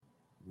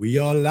We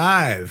are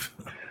live.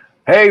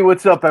 Hey,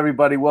 what's up,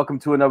 everybody? Welcome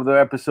to another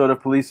episode of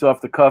Police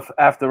Off the Cuff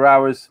After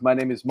Hours. My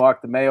name is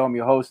Mark DeMeo. I'm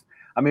your host.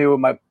 I'm here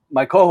with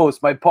my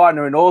co-host, my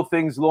partner in all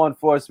things law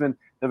enforcement,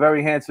 the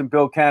very handsome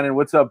Bill Cannon.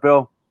 What's up,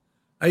 Bill?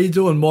 How you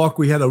doing, Mark?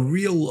 We had a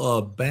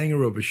real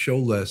banger of a show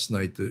last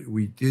night.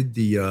 We did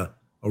a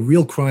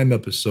real crime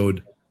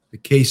episode, the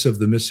case of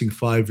the missing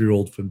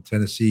 5-year-old from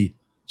Tennessee,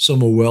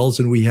 Summer Wells,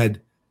 and we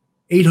had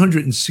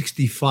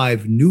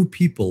 865 new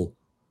people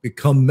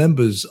become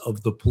members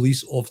of the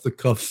Police Off the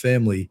Cuff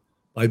family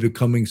by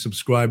becoming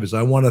subscribers.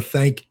 I want to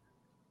thank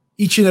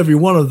each and every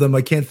one of them.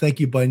 I can't thank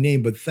you by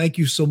name, but thank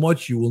you so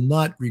much. You will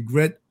not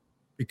regret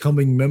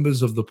becoming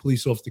members of the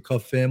Police Off the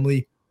Cuff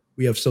family.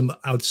 We have some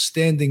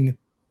outstanding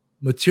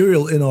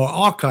material in our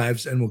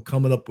archives, and we're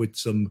coming up with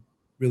some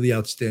really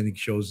outstanding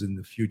shows in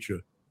the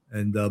future.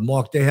 And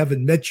Mark, they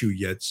haven't met you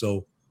yet,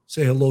 so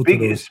say hello to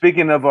those.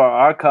 Speaking of our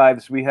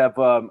archives, we have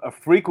a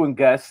frequent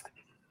guest.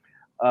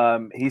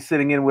 He's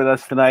sitting in with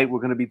us tonight. We're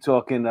going to be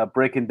talking,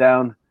 breaking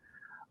down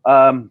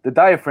the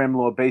diaphragm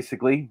law,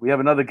 basically. We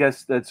have another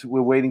guest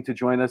we're waiting to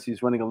join us.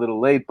 He's running a little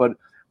late, but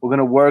we're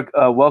going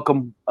to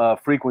welcome a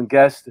frequent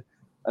guest,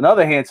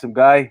 another handsome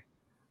guy,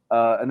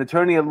 an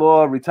attorney at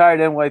law, retired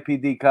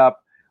NYPD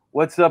cop.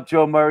 What's up,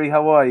 Joe Murray?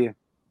 How are you?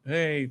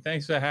 Hey,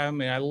 thanks for having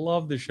me. I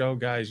love the show,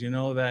 guys. You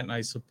know that, and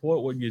I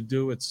support what you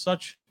do. It's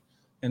such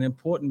an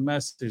important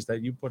message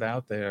that you put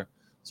out there.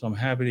 So I'm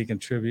happy to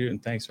contribute,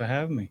 and thanks for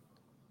having me.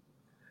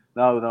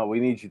 No, we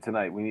need you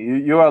tonight.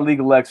 You're our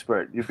legal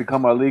expert. You've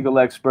become our legal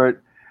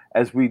expert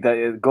as we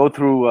go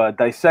through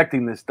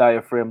dissecting this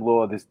diaphragm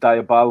law, this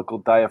diabolical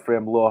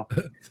diaphragm law.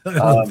 I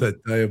love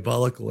that,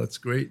 diabolical. That's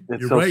great.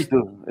 You're so right.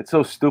 It's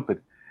so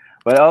stupid.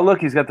 But oh, look,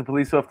 he's got the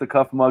Police Off the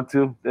Cuff mug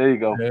too. There you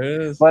go.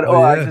 Yes. But yeah.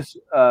 I just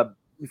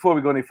before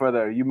we go any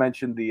further, you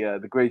mentioned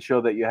the great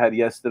show that you had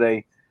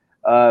yesterday.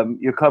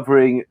 You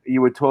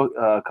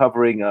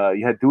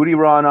had Duty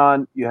Ron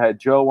on, you had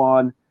Joe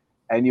on,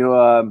 and you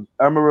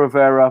Irma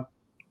Rivera,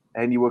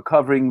 and you were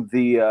covering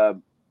the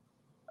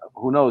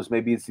who knows,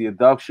 maybe it's the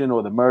abduction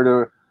or the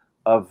murder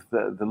of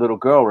the little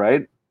girl,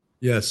 right?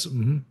 Yes.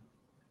 Mm-hmm.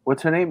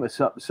 What's her name?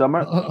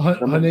 Summer?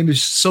 Her name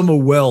is Summer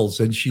Wells,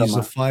 and she's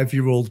Summer. a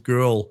 5-year-old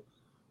girl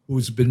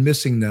who's been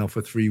missing now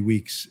for 3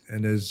 weeks.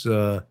 And there's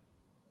a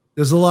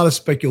lot of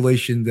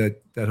speculation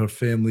that her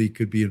family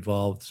could be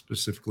involved,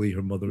 specifically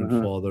her mother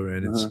and father.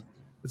 And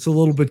it's a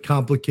little bit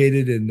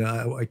complicated, and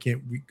I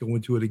can't go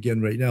into it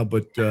again right now.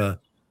 But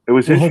it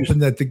was we're hoping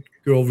that the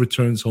girl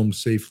returns home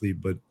safely.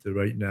 But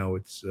right now,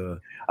 it's.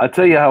 I'll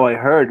tell you how I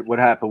heard what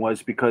happened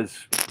was because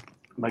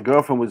my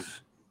girlfriend was.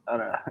 I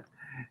don't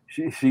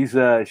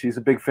know, she's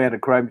a big fan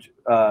of crime,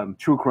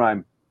 true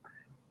crime,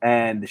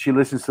 and she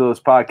listens to those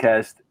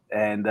podcasts.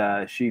 And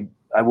I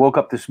woke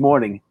up this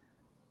morning,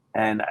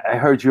 and I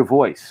heard your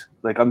voice,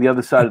 like on the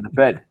other side of the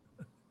bed.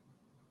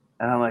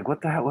 And I'm like,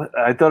 what the hell? What?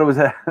 I thought it was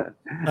that.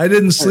 I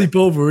didn't sleep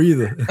over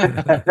either.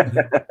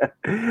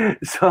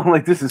 So I'm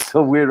like, this is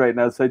so weird right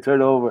now. So I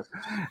turned over,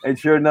 and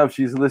sure enough,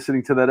 she's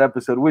listening to that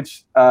episode,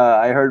 which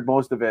I heard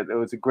most of it. It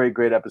was a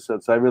great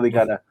episode. So I really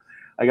gotta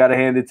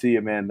hand it to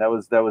you, man. That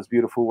was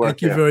beautiful work.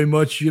 Thank you very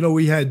much. You know,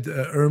 we had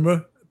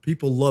Irma.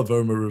 People love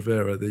Irma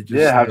Rivera. They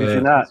just how could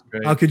you not?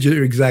 How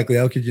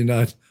could you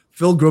not?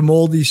 Phil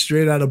Grimaldi,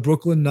 straight out of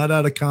Brooklyn, not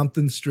out of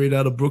Compton, straight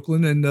out of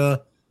Brooklyn,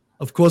 and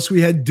of course we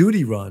had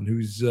Duty Ron,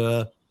 who's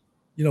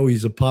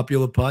he's a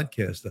popular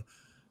podcaster.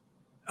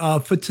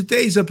 For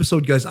today's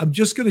episode, guys, I'm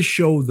just going to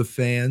show the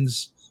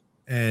fans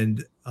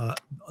and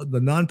the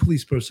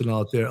non-police personnel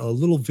out there a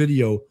little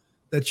video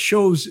that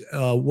shows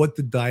what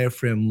the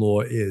diaphragm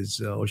law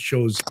is, or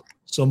shows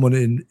someone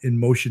in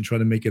motion trying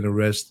to make an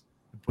arrest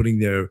and putting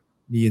their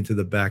knee into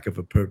the back of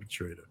a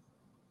perpetrator.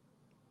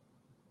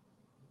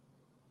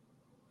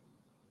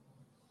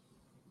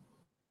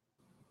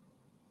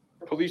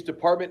 Police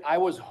department. I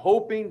was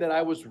hoping that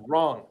I was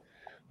wrong,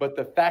 but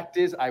the fact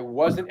is I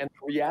wasn't, and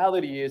the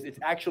reality is it's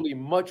actually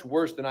much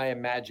worse than I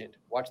imagined.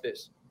 Watch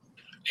this.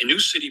 A new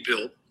city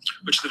bill,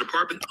 which the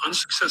department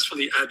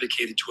unsuccessfully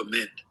advocated to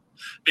amend,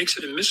 makes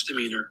it a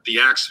misdemeanor the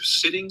acts of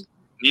sitting,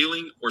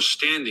 kneeling, or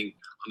standing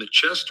on the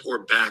chest or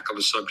back of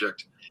a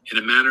subject in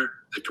a manner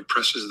that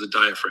compresses the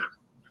diaphragm.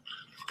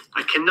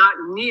 I cannot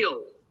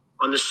kneel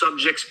on the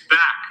subject's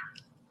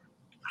back.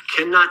 I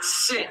cannot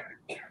sit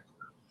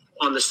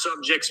on the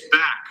subject's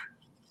back.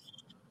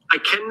 I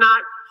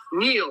cannot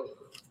kneel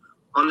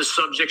on the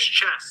subject's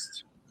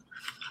chest.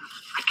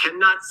 I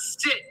cannot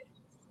sit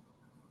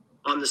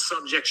on the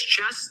subject's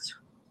chest.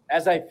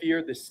 As I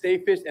fear, the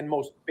safest and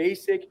most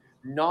basic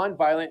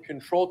nonviolent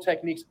control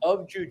techniques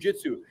of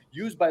jiu-jitsu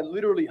used by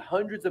literally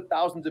hundreds of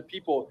thousands of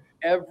people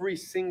every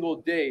single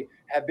day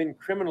have been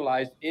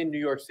criminalized in New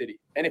York City.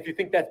 And if you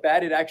think that's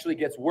bad, it actually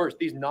gets worse.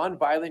 These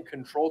nonviolent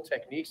control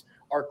techniques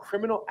are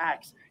criminal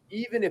acts,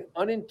 even if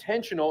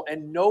unintentional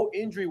and no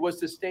injury was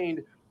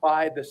sustained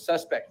by the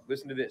suspect.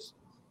 Listen to this.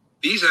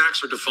 These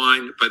acts are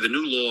defined by the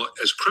new law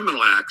as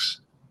criminal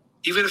acts,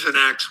 even if an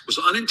act was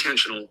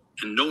unintentional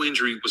and no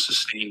injury was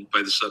sustained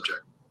by the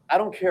subject. I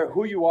don't care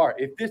who you are.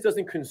 If this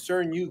doesn't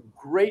concern you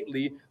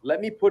greatly,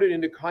 let me put it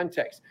into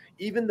context.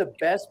 Even the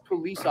best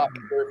police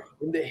officer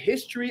in the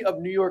history of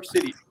New York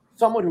City,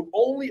 someone who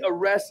only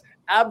arrests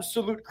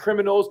absolute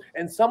criminals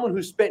and someone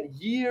who spent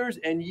years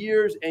and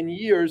years and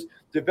years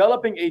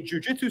developing a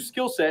jiu-jitsu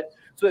skill set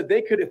so that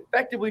they could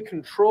effectively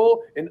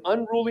control an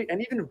unruly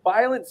and even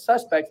violent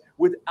suspect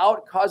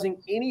without causing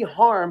any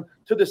harm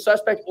to the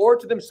suspect or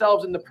to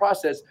themselves in the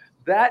process.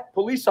 That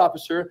police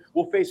officer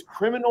will face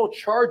criminal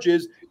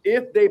charges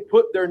if they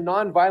put their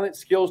nonviolent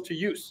skills to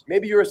use.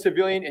 Maybe you're a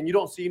civilian and you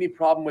don't see any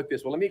problem with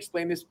this. Well, let me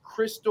explain this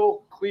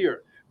crystal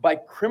clear. By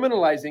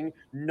criminalizing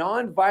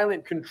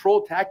nonviolent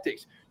control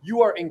tactics,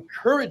 you are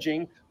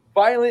encouraging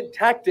violent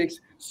tactics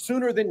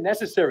sooner than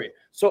necessary.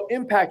 So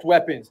impact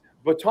weapons,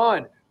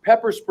 baton,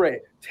 pepper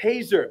spray,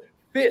 taser,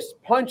 fists,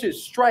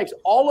 punches, strikes,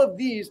 all of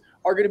these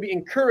are going to be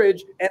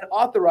encouraged and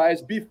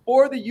authorized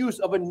before the use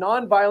of a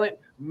nonviolent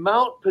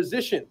mount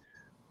position.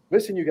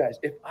 Listen, you guys,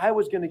 if I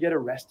was going to get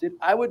arrested,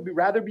 I would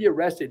rather be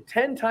arrested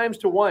 10 times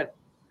to 1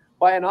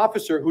 by an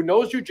officer who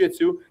knows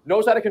jiu-jitsu,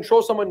 knows how to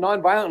control someone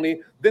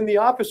nonviolently, than the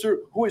officer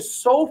who is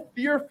so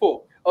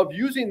fearful of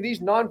using these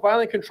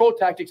nonviolent control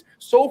tactics,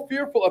 so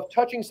fearful of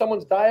touching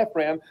someone's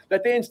diaphragm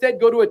that they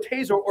instead go to a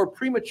taser or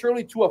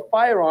prematurely to a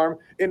firearm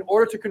in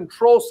order to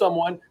control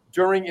someone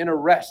during an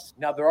arrest.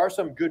 Now, there are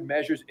some good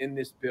measures in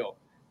this bill,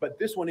 but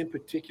this one in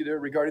particular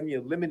regarding the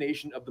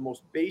elimination of the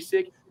most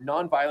basic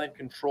nonviolent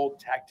control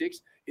tactics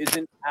is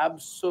an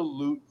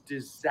absolute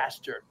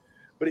disaster.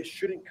 But it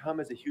shouldn't come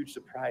as a huge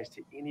surprise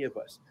to any of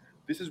us.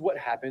 This is what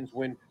happens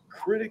when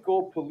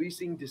critical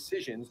policing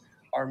decisions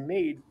are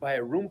made by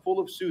a room full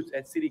of suits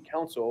at city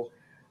council,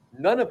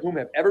 none of whom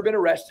have ever been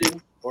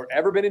arrested or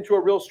ever been into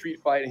a real street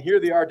fight. And here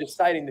they are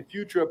deciding the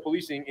future of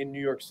policing in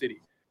New York City.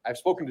 I've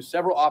spoken to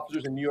several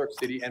officers in New York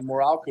City, and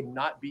morale could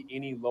not be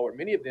any lower.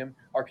 Many of them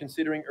are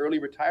considering early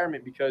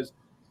retirement because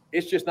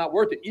it's just not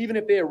worth it. Even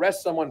if they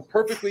arrest someone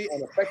perfectly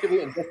and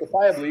effectively and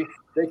justifiably,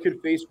 they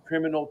could face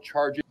criminal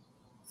charges.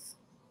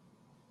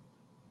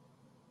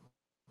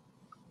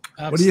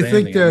 What do you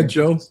think,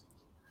 Joe?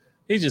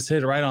 He just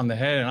hit it right on the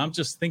head. And I'm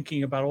just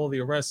thinking about all the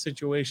arrest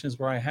situations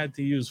where I had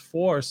to use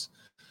force.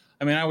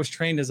 I mean, I was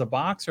trained as a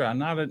boxer. I'm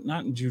not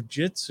in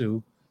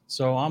jiu-jitsu,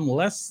 so I'm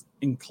less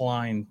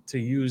inclined to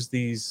use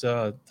these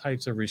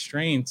types of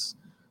restraints.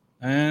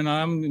 And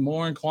I'm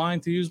more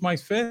inclined to use my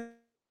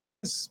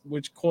fists,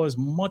 which cause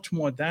much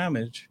more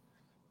damage.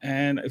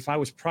 And if I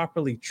was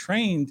properly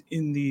trained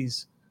in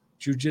these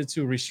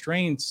jiu-jitsu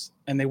restraints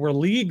and they were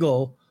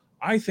legal,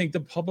 I think the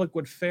public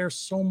would fare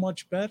so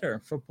much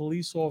better for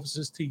police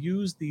officers to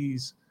use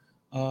these,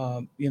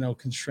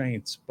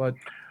 constraints. But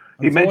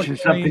he mentioned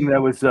something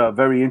that was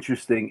very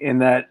interesting in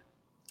that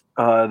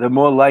they're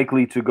more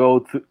likely to go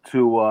to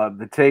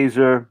the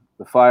taser,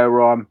 the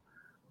firearm,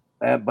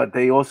 but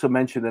they also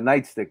mentioned the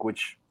nightstick,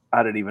 which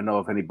I don't even know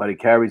if anybody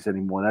carries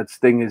anymore. That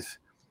thing is.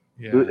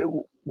 Yeah.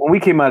 When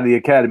we came out of the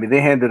academy, they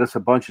handed us a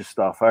bunch of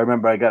stuff. I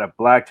remember I got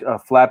a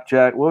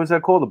flapjack. What was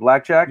that called? The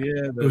blackjack?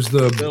 Yeah, it was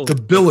the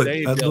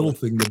billet, that little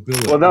thing, the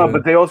billet. Well, no,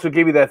 but they also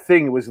gave you that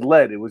thing. It was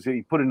lead. It was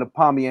you put it in the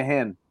palm of your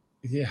hand.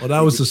 Yeah. Well, that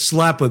was a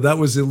slapper. That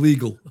was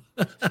illegal.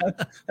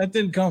 that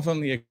didn't come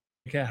from the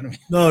academy.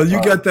 No, you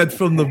got that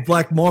from the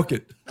black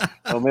market.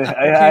 Oh man,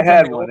 I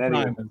had one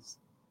anyway.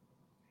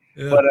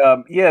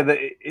 Yeah. But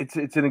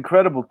it's an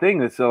incredible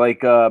thing. It's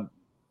like.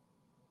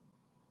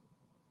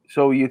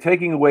 So you're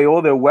taking away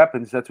all their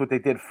weapons. That's what they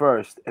did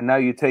first, and now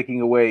you're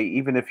taking away,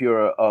 even if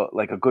you're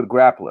a good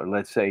grappler,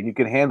 let's say, and you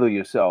can handle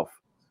yourself.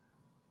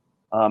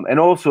 And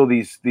also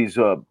these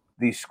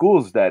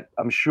schools that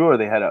I'm sure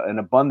they had an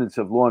abundance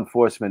of law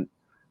enforcement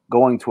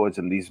going towards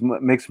them. These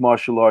mixed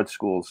martial arts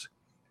schools.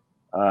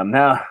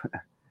 Now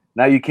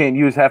you can't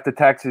use half the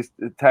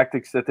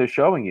tactics that they're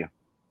showing you.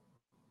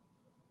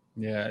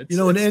 Yeah,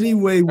 in any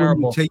way,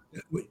 when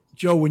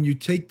you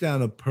take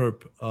down a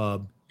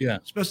perp. Yeah,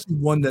 especially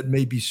one that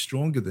may be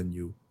stronger than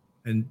you,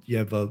 and you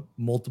have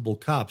multiple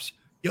cops.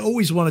 You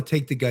always want to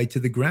take the guy to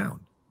the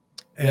ground,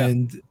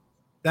 and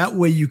that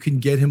way you can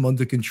get him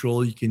under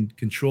control. You can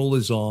control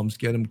his arms,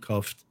 get him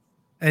cuffed,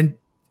 and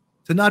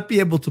to not be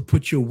able to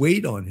put your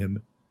weight on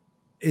him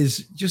is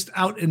just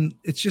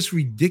it's just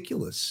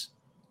ridiculous.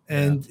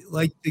 And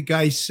like the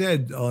guy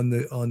said on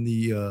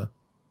the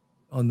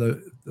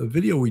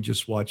video we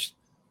just watched,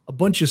 a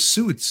bunch of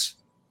suits,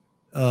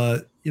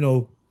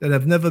 that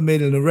have never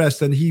made an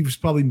arrest, and he was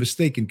probably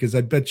mistaken because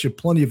I bet you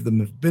plenty of them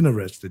have been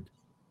arrested,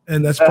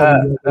 and that's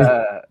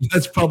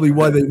probably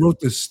why they wrote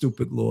this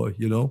stupid law.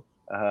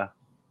 But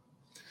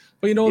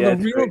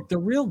the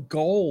real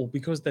goal,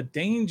 because the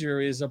danger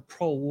is a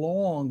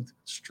prolonged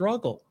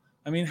struggle.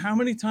 I mean, how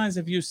many times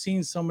have you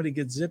seen somebody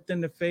get zipped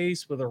in the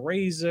face with a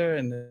razor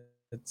and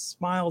it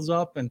smiles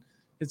up, and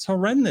it's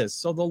horrendous.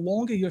 So the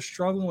longer you're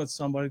struggling with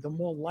somebody, the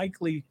more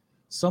likely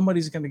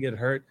somebody's going to get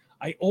hurt.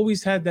 I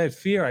always had that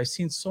fear. I've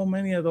seen so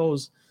many of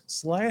those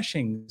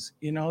slashings,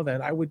 that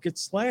I would get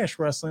slashed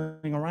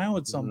wrestling around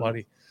with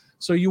somebody.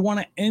 So you want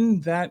to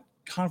end that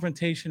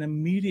confrontation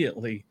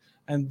immediately.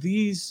 And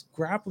these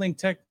grappling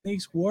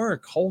techniques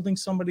work, holding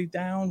somebody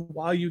down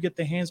while you get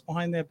the hands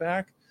behind their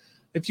back.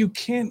 If you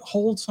can't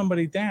hold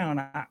somebody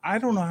down, I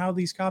don't know how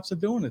these cops are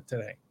doing it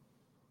today.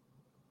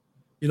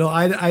 You know,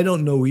 I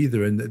don't know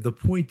either. And the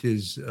point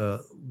is,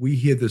 we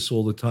hear this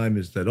all the time,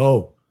 is that,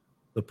 oh,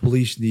 the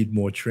police need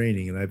more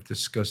training. And I've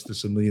discussed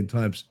this a million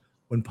times.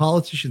 When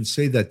politicians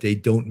say that, they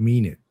don't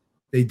mean it.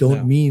 They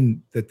don't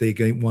mean that they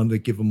want to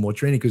give them more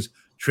training, because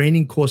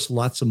training costs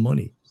lots of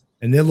money.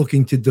 And they're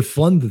looking to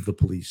defund the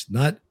police,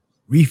 not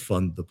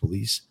refund the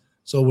police.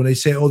 So when they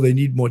say, oh, they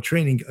need more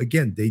training,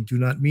 again, they do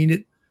not mean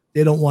it.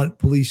 They don't want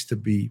police to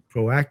be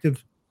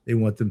proactive. They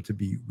want them to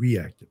be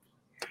reactive.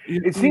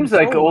 It seems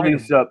like all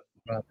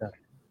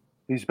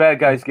these bad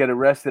guys get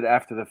arrested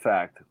after the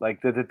fact.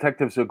 Like the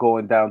detectives are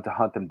going down to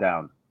hunt them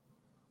down.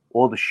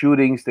 All the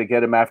shootings, they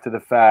get them after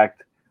the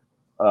fact.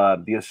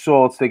 The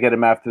assaults, they get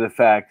them after the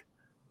fact.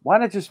 Why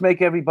not just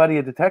make everybody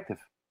a detective?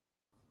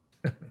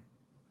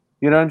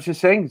 You know what I'm just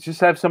saying? Just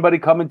have somebody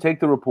come and take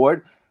the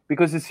report,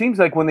 because it seems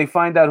like when they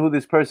find out who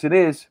this person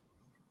is,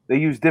 they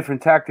use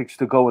different tactics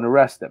to go and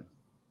arrest them.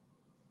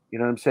 You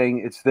know what I'm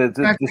saying? It's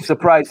the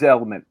surprise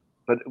element.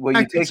 But when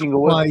you're taking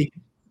away...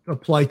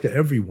 apply to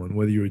everyone,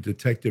 whether you're a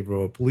detective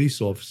or a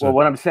police officer. Well,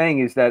 what I'm saying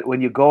is that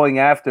when you're going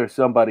after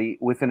somebody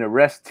with an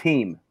arrest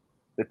team,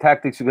 the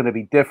tactics are going to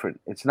be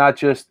different. It's not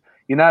just,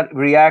 you're not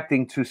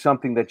reacting to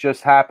something that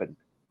just happened.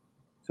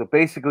 So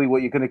basically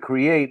what you're going to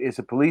create is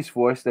a police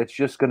force that's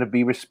just going to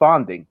be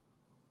responding.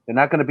 They're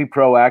not going to be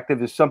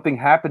proactive. If something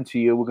happened to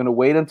you, we're going to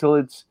wait until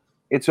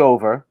it's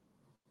over,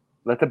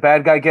 let the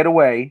bad guy get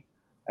away,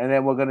 and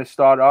then we're going to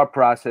start our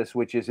process,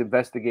 which is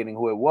investigating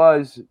who it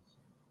was,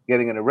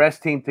 getting an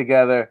arrest team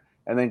together,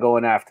 and then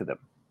going after them.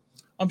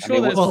 I'm sure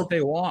that's what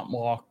they want,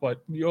 Mark,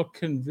 but your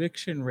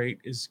conviction rate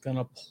is going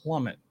to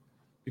plummet,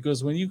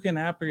 because when you can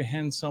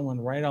apprehend someone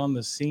right on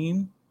the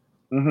scene,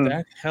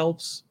 that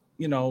helps,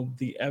 you know,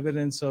 the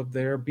evidence of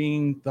their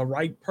being the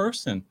right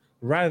person,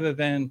 rather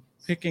than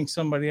picking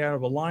somebody out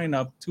of a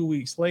lineup 2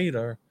 weeks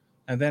later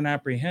and then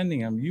apprehending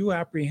them. You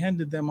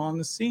apprehended them on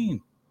the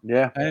scene.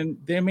 Yeah. And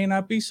there may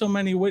not be so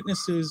many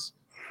witnesses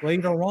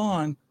later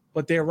on,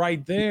 but they're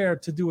right there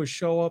to do a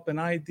show up, an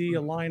ID,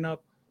 a lineup,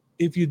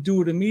 if you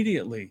do it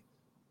immediately.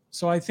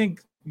 So I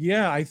think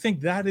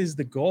that is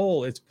the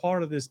goal. It's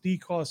part of this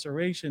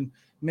decarceration,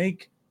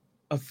 make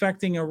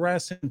effecting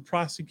arrests and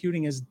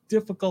prosecuting as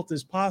difficult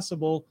as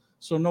possible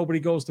so nobody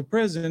goes to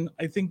prison.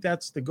 I think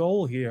that's the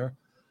goal here,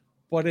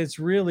 but it's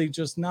really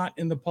just not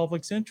in the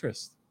public's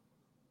interest.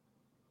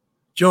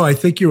 Joe, I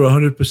think you're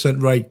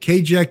 100% right.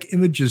 KJack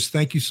Images,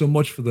 thank you so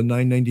much for the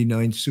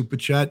 $9.99 super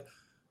chat.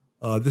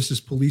 This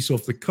is Police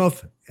Off the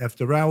Cuff,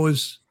 After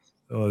Hours.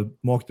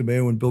 Mark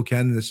DeMeo and Bill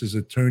Cannon. This is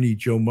attorney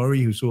Joe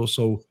Murray, who's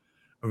also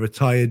a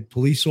retired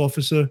police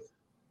officer,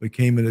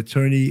 became an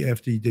attorney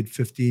after he did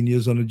 15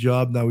 years on the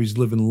job. Now he's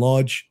living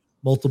large,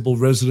 multiple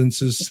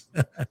residences.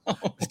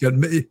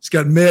 He's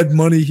got mad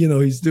money. You know,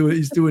 he's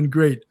doing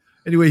great.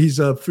 Anyway, he's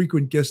a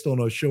frequent guest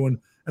on our show, and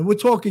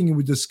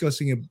we're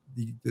discussing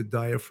the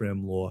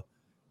diaphragm law,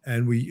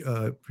 and we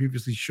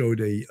previously showed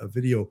a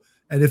video.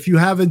 And if you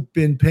haven't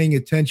been paying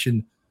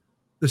attention,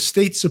 the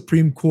state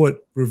Supreme Court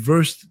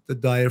reversed the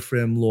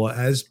diaphragm law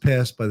as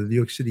passed by the New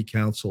York City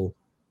Council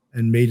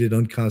and made it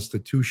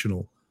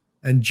unconstitutional.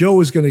 And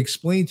Joe is going to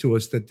explain to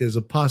us that there's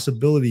a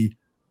possibility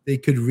they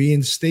could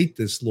reinstate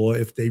this law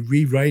if they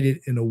rewrite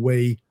it in a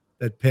way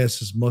that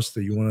passes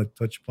muster. You want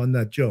to touch upon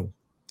that, Joe?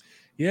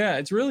 Yeah,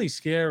 it's really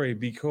scary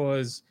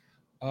because,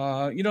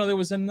 there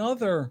was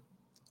another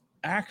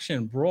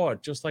action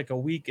brought just like a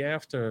week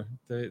after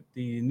the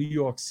New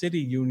York City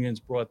unions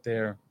brought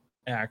their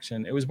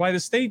action. It was by the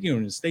state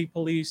unions, state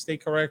police,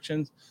 state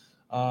corrections,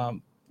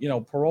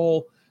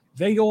 parole.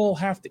 They all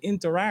have to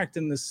interact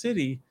in the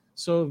city,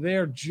 so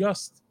they're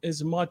just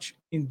as much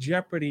in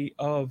jeopardy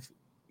of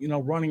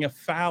running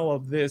afoul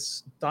of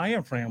this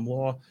diaphragm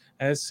law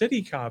as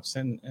city cops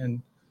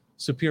and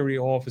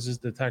superior officers,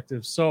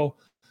 detectives. So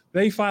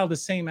they filed the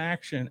same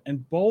action,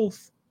 and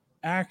both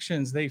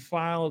actions they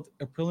filed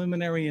a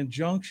preliminary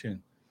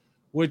injunction,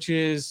 which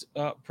is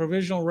a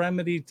provisional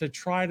remedy to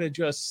try to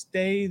just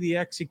stay the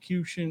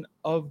execution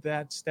of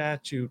that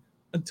statute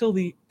until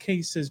the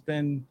case has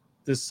been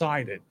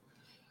decided.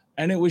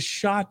 And it was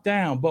shot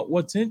down. But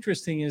what's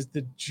interesting is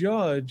the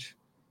judge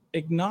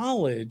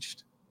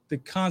acknowledged the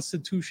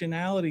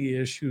constitutionality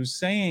issue,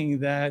 saying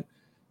that,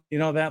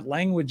 that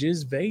language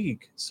is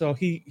vague. So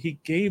he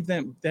gave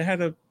them, they had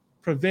to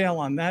prevail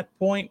on that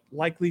point,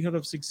 likelihood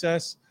of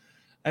success.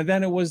 And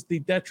then it was the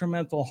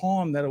detrimental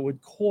harm that it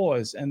would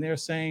cause. And they're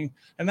saying,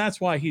 and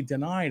that's why he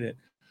denied it.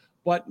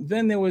 But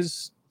then there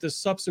was the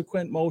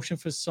subsequent motion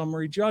for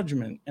summary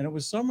judgment. And it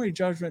was summary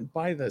judgment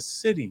by the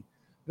city.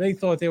 They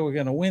thought they were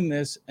going to win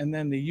this. And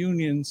then the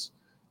unions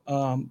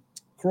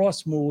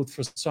cross-moved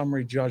for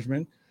summary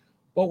judgment.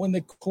 But when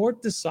the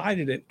court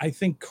decided it, I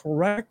think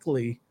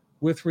correctly,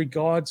 with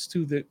regards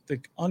to the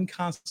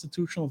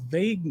unconstitutional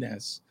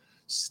vagueness,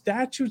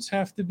 statutes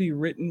have to be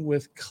written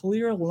with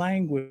clear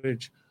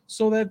language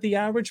so that the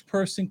average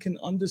person can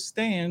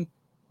understand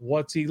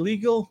what's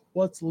illegal,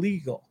 what's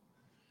legal.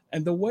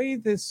 And the way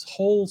this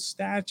whole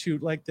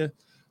statute, like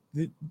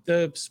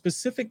the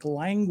specific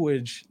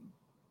language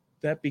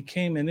that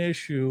became an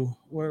issue,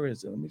 where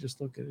is it? Let me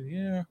just look at it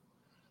here.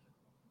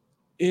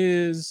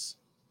 Is,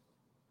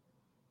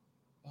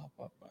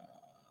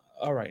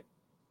 all right.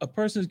 A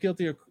person is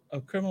guilty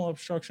of criminal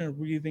obstruction of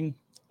breathing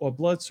or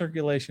blood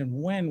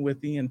circulation when with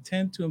the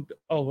intent to,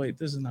 oh wait,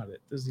 this is not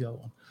it. This is the other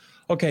one.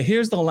 Okay,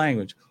 here's the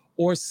language.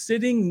 Or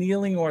sitting,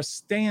 kneeling, or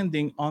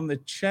standing on the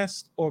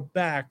chest or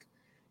back,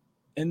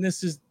 and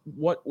this is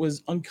what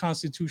was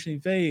unconstitutionally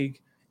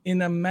vague,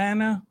 in a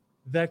manner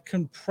that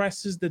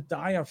compresses the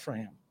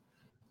diaphragm.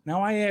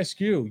 Now I ask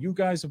you, you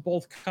guys are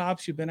both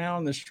cops, you've been out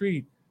on the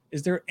street.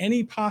 Is there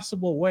any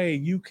possible way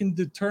you can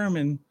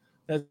determine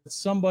that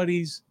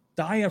somebody's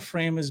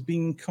diaphragm is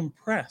being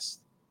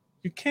compressed?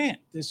 You can't.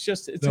 It's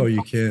no, impossible.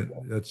 You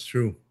can't. That's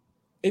true.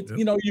 Yep.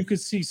 You know, you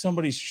could see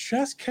somebody's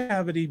chest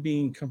cavity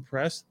being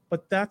compressed,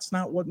 but that's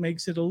not what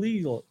makes it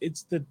illegal.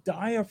 It's the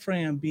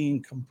diaphragm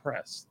being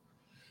compressed.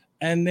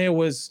 And there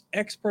was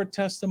expert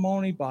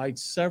testimony by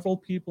several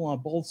people on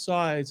both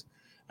sides.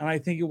 And I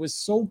think it was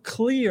so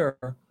clear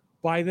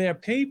by their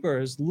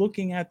papers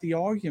looking at the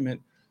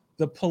argument.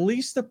 The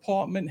police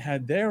department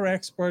had their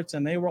experts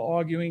and they were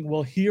arguing,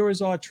 well, here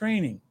is our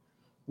training.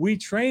 We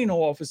train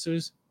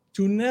officers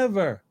to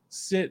never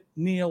sit,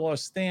 kneel, or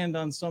stand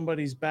on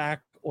somebody's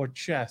back or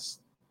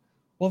chest.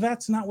 Well,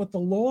 that's not what the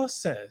law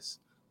says.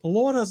 The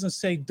law doesn't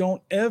say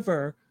don't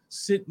ever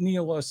sit,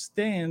 kneel, or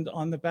stand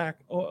on the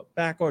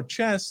back or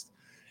chest.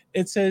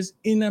 It says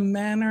in a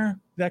manner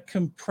that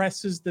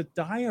compresses the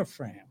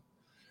diaphragm.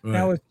 Right.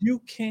 Now, if you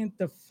can't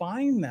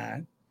define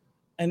that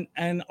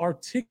and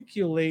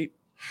articulate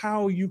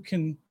how you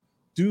can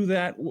do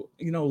that,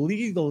 you know,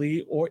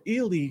 legally or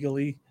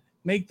illegally,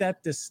 make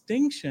that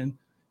distinction,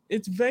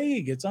 it's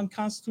vague. It's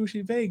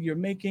unconstitutionally vague. You're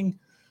making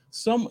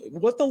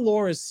what the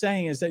law is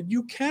saying is that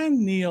you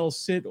can kneel,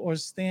 sit, or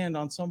stand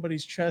on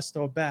somebody's chest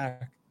or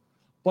back,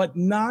 but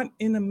not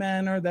in a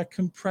manner that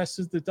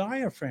compresses the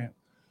diaphragm.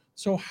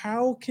 So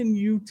how can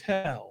you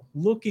tell,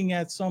 looking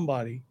at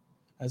somebody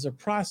as a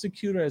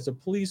prosecutor, as a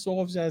police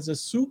officer, as a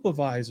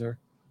supervisor,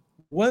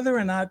 whether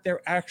or not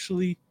they're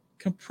actually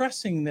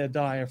compressing their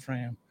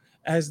diaphragm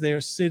as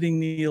they're sitting,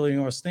 kneeling,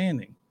 or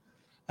standing?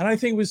 And I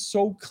think it was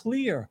so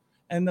clear.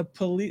 And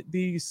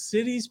the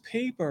city's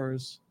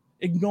papers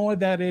ignored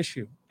that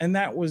issue. And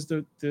that was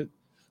the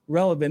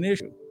relevant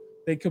issue.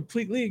 They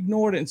completely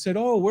ignored it and said,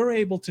 oh, we're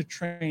able to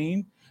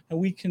train and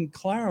we can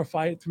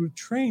clarify it through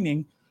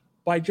training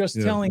by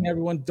just telling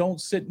everyone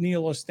don't sit,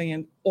 kneel, or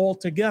stand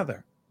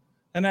altogether.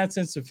 And that's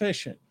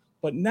insufficient.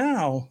 But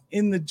now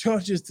in the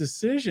judge's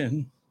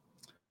decision,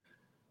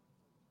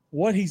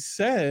 what he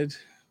said,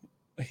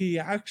 he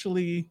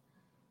actually,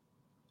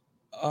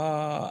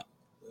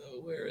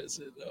 where is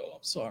it? Oh,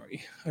 I'm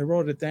sorry. I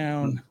wrote it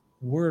down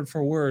word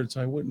for word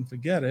so I wouldn't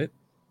forget it.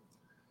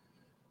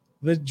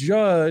 The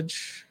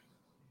judge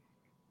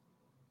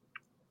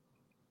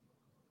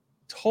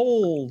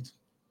told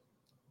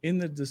in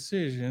the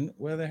decision,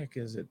 where the heck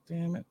is it?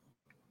 Damn it.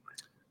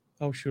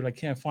 Oh, shoot, I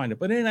can't find it.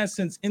 But in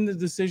essence, in the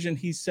decision,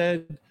 he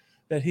said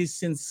that he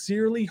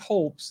sincerely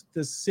hopes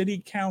the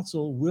city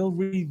council will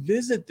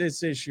revisit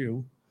this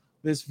issue,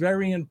 this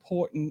very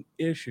important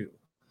issue.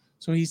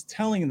 So he's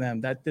telling them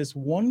that this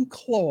one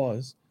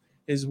clause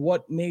is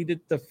what made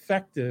it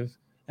defective,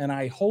 and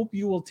I hope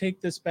you will take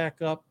this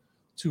back up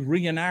to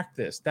reenact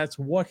this. That's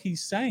what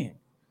he's saying.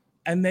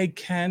 And they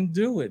can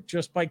do it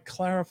just by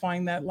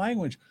clarifying that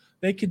language.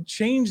 They could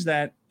change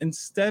that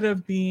instead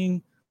of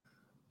being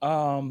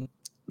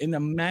in a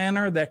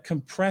manner that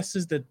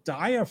compresses the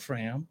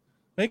diaphragm.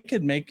 They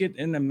could make it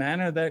in a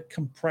manner that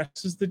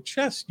compresses the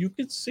chest. You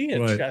could see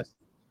a chest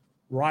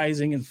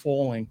rising and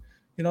falling.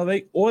 You know,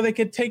 they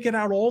could take it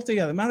out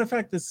altogether. Matter of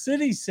fact, the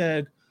city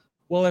said,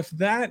 well, if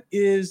that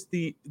is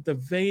the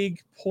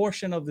vague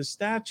portion of the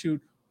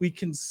statute, we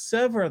can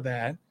sever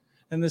that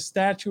and the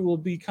statute will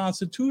be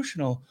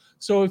constitutional.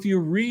 So if you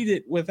read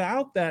it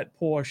without that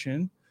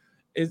portion,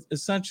 it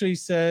essentially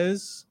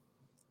says,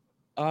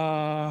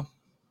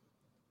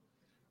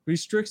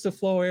 restricts the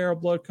flow of air or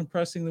blood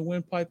compressing the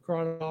windpipe,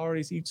 carotid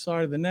arteries, each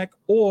side of the neck,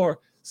 or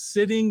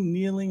sitting,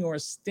 kneeling, or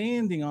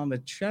standing on the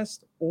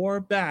chest or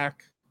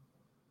back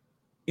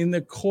in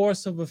the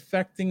course of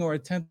affecting or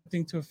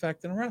attempting to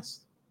effect an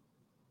arrest.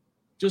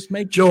 Just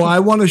make Joe, I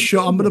want to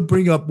show, I'm going to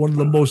bring up one of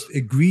the most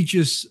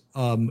egregious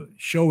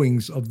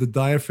showings of the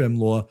diaphragm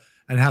law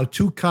and how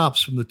two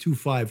cops from the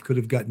 2-5 could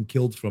have gotten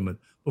killed from it.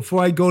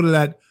 Before I go to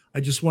that, I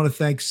just want to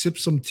thank Sip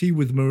Some Tea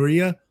with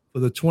Maria for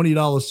the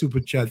 $20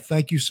 super chat.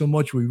 Thank you so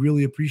much. We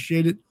really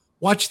appreciate it.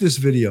 Watch this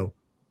video.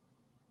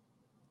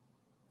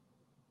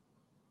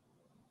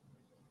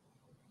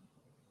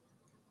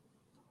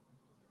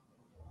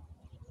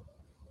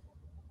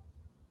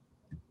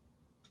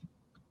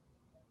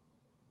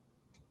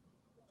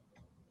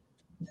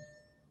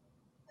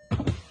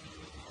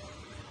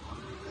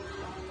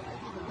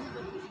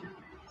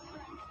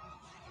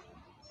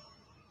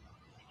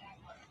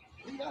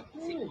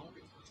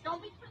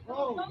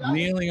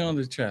 Kneeling on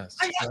the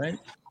chest, right?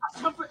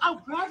 jumping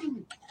out grabbing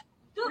me?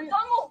 Dude, don't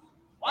move.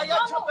 Why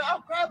y'all jumping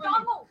out grabbing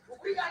Don't me? move.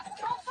 We got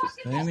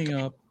Standing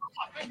up.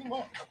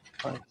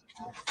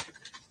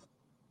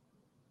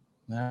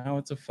 Now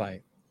it's a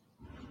fight.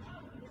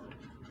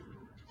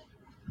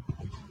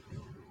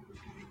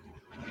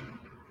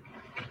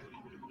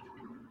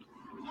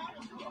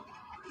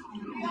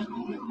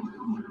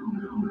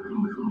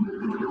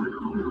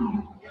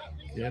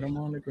 Get him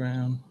on the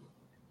ground.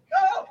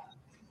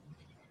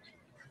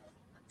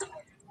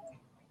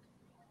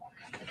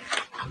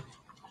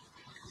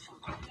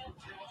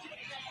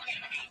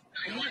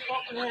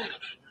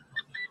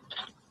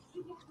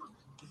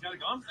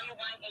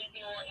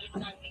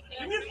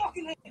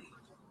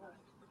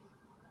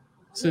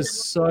 This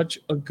is such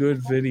a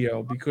good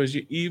video because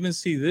you even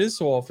see this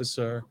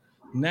officer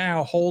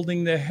now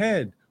holding the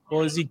head.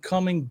 Or is he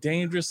coming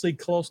dangerously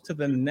close to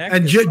the neck?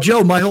 And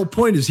Joe, my whole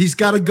point is he's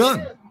got a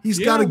gun. He's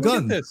got a look at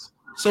gun. this.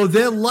 So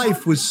their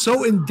life was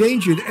so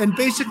endangered, and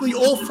basically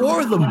all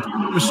four of them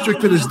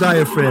restricted his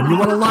diaphragm. You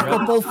want to lock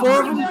up all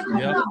four of them?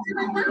 Yep.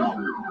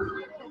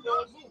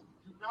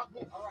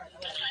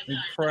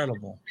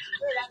 Incredible.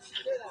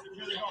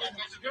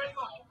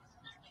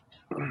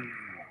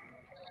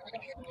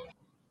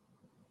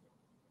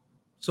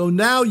 So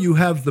now you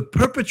have the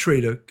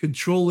perpetrator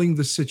controlling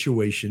the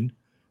situation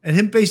and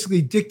him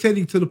basically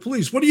dictating to the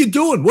police, what are you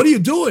doing? What are you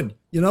doing?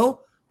 You know,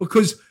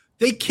 because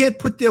they can't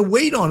put their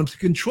weight on him to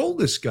control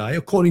this guy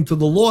according to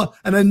the law.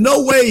 And in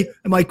no way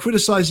am I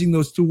criticizing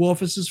those two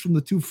officers from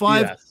the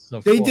 2-5.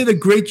 Yes, they did a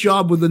great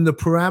job within the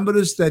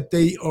parameters that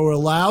they are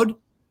allowed.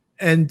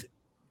 And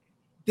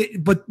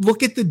but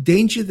look at the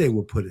danger they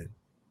were put in.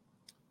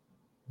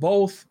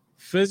 Both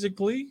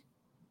physically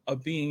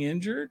of being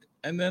injured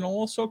and then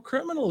also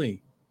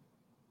criminally.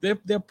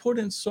 They're put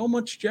in so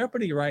much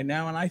jeopardy right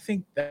now, and I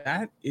think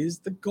that is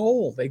the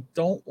goal. They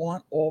don't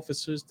want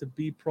officers to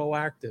be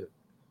proactive.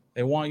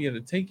 They want you to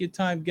take your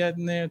time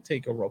getting there,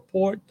 take a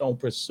report, don't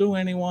pursue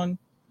anyone,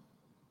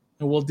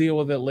 and we'll deal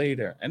with it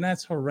later. And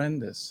that's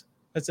horrendous.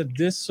 That's a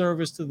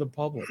disservice to the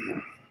public.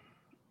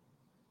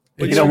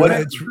 But you know what?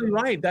 That's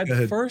right. That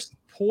first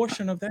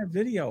portion of that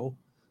video,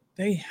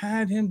 they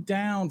had him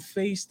down,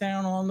 face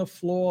down on the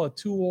floor,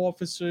 two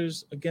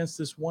officers against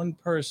this one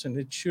person.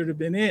 It should have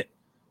been it.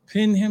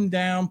 Pin him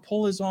down,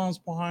 pull his arms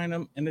behind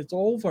him, and it's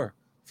over.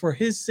 For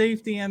his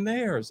safety and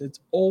theirs,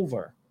 it's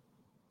over.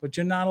 But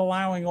you're not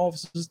allowing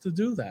officers to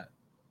do that.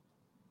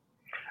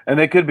 And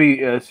there could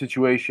be a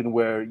situation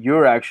where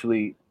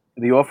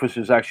the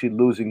officer's actually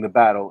losing the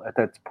battle at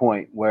that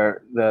point,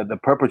 where the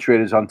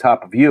perpetrator's on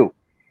top of you.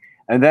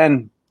 And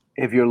then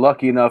if you're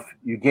lucky enough,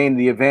 you gain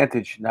the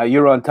advantage. Now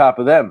you're on top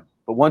of them.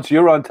 But once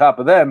you're on top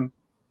of them,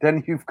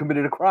 then you've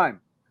committed a crime.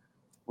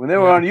 When they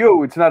were on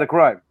you, it's not a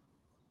crime.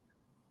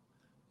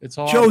 It's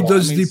Joe,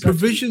 does the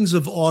provisions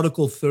of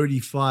Article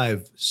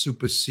 35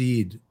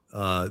 supersede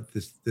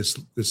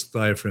this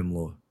diaphragm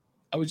law?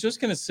 I was just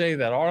going to say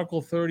that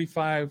Article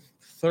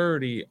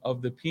 3530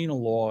 of the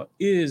penal law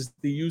is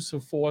the use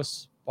of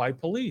force by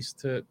police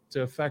to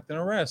effect an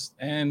arrest.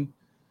 And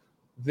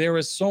there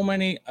is so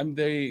many,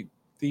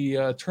 the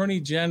Attorney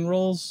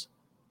General's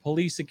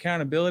Police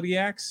Accountability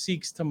Act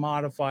seeks to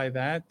modify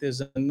that.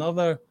 There's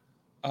another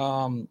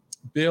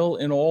bill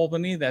in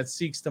Albany that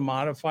seeks to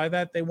modify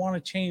that. They want to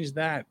change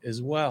that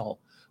as well,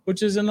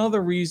 which is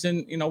another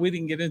reason, we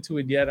didn't get into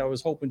it yet. I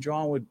was hoping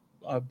John would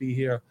be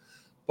here,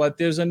 but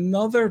there's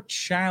another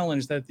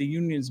challenge that the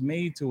unions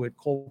made to it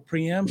called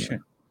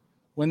preemption.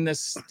 When the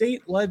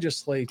state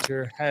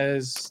legislature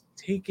has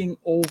taken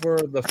over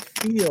the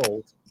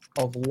field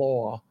of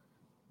law,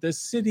 the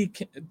city,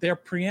 they're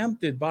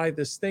preempted by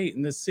the state,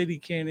 and the city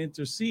can't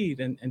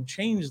intercede and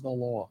change the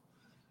law.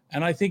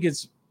 And I think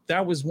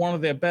that was one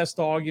of their best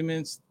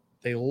arguments.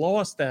 They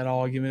lost that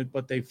argument,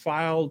 but they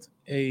filed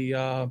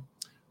a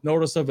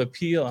notice of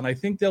appeal, and I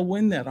think they'll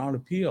win that on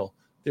appeal.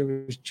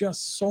 There is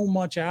just so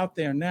much out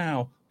there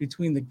now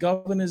between the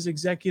governor's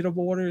executive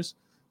orders,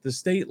 the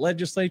state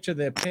legislature.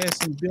 They're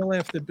passing bill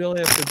after bill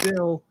after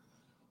bill,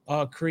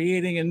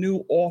 creating a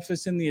new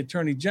office in the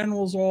Attorney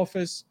General's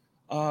office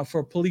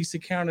for police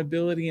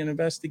accountability and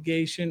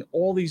investigation.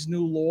 All these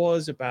new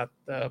laws about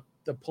the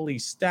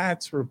police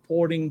stats,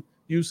 reporting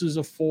uses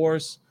of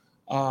force,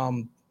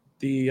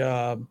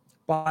 the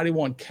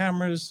body-worn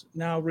cameras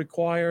now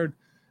required,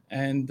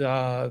 and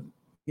the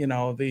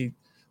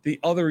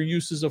other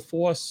uses of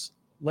force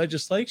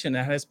legislation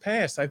that has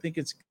passed. I think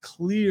it's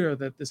clear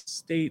that the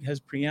state has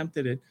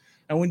preempted it.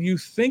 And when you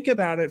think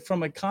about it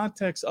from a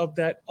context of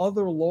that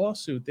other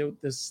lawsuit,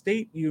 the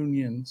state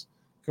unions,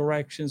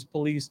 corrections,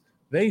 police,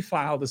 they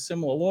filed a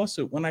similar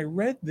lawsuit. When I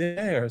read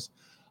theirs,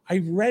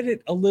 I read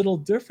it a little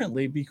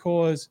differently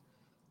because,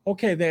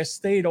 okay, they're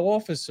state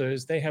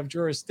officers. They have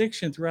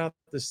jurisdiction throughout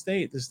the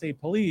state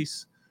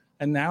police.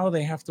 And now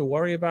they have to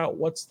worry about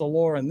what's the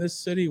law in this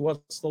city,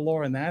 what's the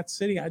law in that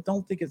city. I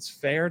don't think it's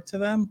fair to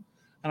them.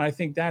 And I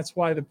think that's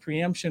why the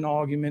preemption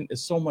argument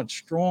is so much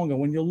stronger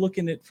when you're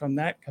looking at it from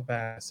that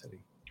capacity.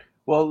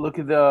 Well, look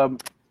at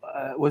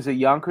was it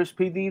Yonkers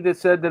PD that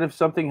said that if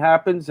something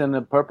happens and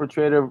the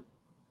perpetrator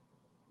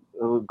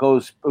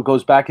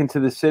goes back into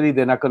the city,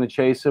 they're not going to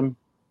chase him,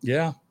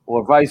 Yeah.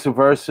 or vice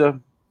versa.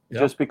 Yep.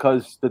 Just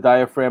because the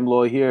diaphragm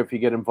law here, if you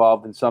get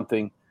involved in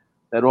something,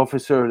 that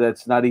officer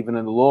that's not even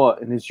in the law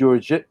in his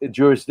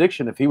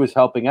jurisdiction, if he was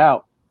helping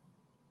out,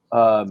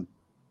 Nassau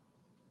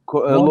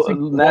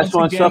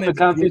and Suffolk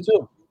County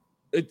too.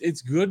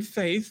 It's good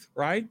faith,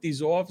 right?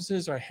 These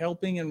officers are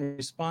helping and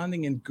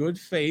responding in good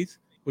faith,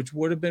 which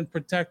would have been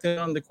protected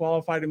under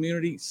qualified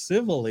immunity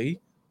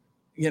civilly.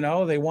 You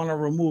know, they want to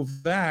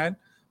remove that.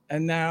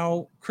 And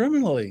now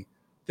criminally,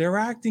 they're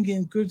acting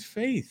in good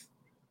faith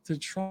to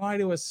try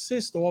to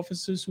assist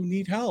officers who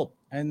need help.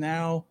 And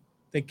now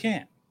they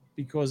can't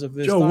because of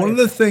this. Joe, one of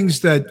the things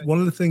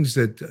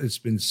that has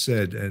been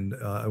said, and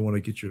I want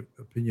to get your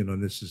opinion on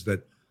this, is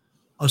that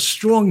a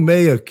strong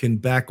mayor can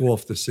back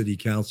off the city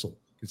council,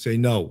 can say,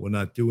 no, we're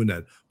not doing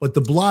that. But de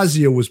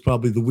Blasio was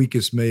probably the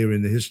weakest mayor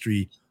in the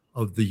history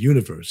of the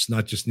universe,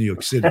 not just New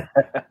York City.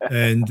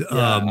 And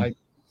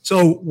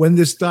so when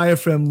this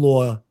diaphragm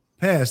law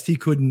passed, he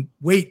couldn't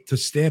wait to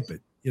stamp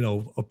it,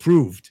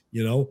 approved,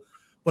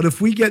 But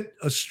if we get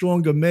a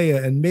stronger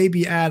mayor, and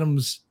maybe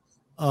Adams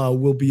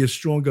will be a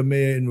stronger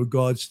mayor in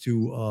regards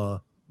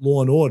to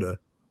law and order,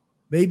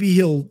 maybe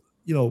he'll,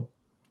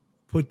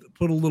 put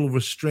a little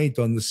restraint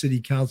on the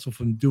city council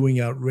from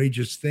doing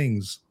outrageous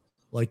things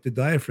like the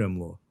diaphragm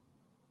law.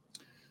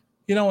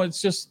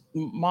 It's just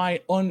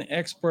my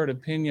unexpert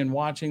opinion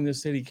watching the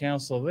city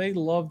council. They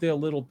love their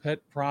little pet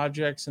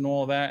projects and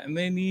all that, and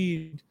they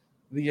need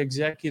the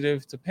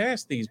executive to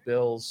pass these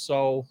bills.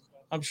 So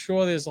I'm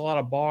sure there's a lot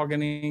of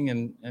bargaining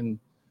and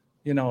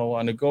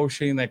a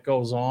negotiating that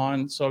goes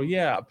on. So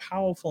yeah, a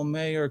powerful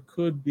mayor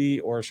could be,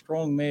 or a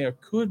strong mayor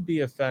could be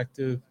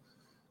effective,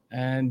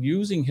 and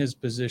using his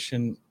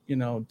position,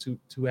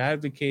 to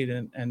advocate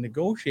and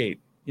negotiate,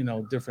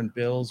 different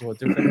bills or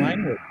different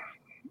language.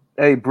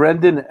 Hey,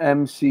 Brendan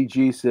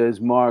MCG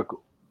says, Mark,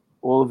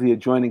 all of the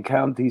adjoining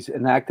counties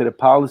enacted a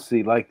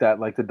policy like that,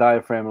 like the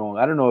diaphragm law.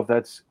 I don't know if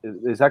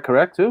is that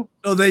correct too?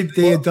 No,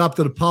 they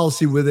adopted a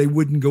policy where they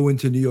wouldn't go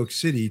into New York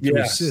City to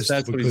assist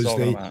because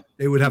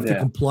they would have to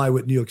comply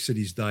with New York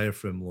City's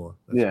diaphragm law.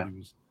 That's what he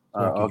was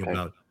talking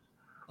about.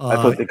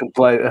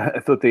 I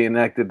thought they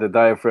enacted the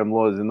diaphragm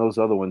laws and those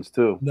other ones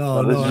too.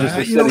 No.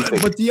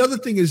 But the other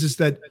thing is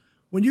that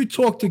when you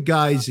talk to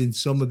guys in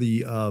some of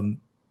the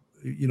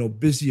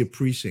busier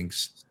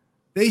precincts,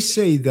 they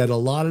say that a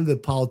lot of the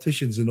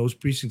politicians in those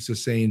precincts are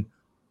saying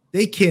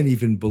they can't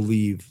even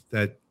believe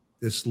that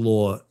this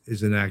law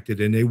is enacted,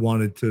 and they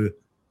wanted to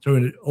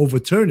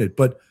overturn it.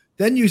 But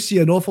then you see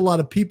an awful lot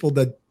of people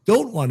that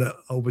don't want to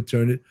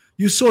overturn it.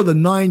 You saw the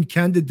 9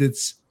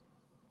 candidates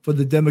for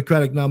the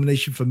Democratic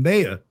nomination for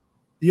mayor.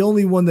 The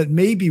only one that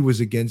maybe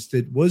was against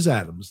it was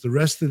Adams. The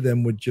rest of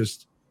them were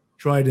just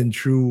tried and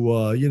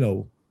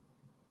true,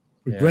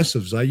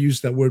 progressives. I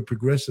use that word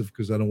progressive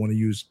because I don't want to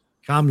use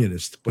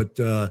communist, but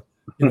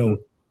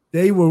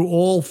they were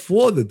all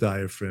for the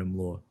diaphragm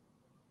law.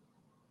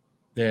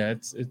 Yeah,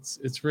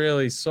 it's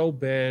really so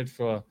bad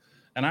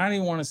and I don't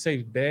even want to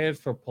say bad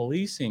for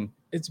policing.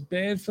 It's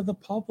bad for the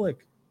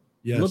public.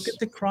 Yes. Look at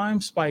the crime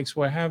spikes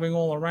we're having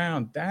all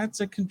around.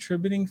 That's a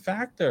contributing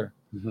factor.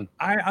 Mm-hmm.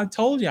 I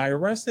told you, I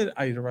represented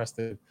a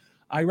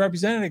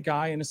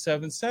guy in a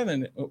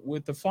 7.7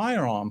 with the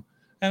firearm,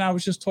 and I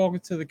was just talking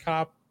to the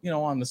cop,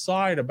 on the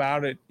side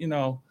about it.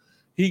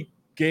 He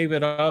gave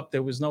it up.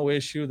 There was no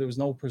issue. There was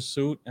no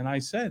pursuit. And I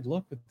said,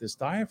 look at this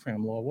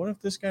diaphragm law. What if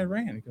this guy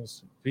ran? He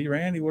goes, if he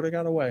ran, he would have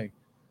got away.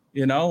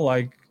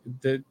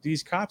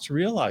 These cops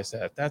realize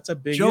that. That's a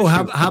big Joe,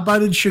 issue. how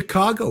about in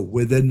Chicago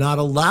where they're not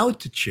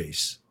allowed to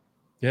chase?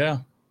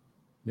 Yeah.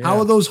 How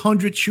are those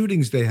 100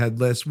 shootings they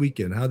had last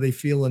weekend? How are they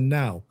feeling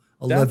now?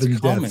 11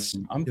 deaths.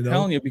 I'm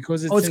telling you,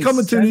 because it's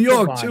coming to New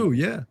York too.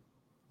 Yeah.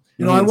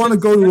 I want to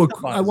go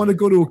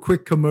to a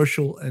quick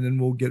commercial, and then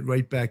we'll get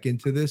right back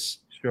into this.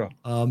 Sure.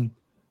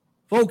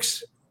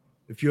 Folks,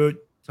 if you're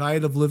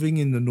tired of living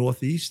in the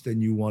Northeast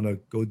and you want to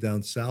go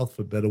down south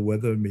for better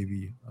weather,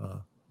 maybe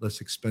less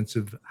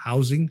expensive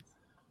housing,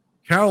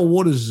 Carol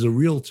Waters is a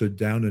realtor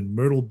down in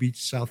Myrtle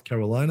Beach, South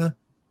Carolina.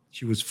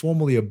 She was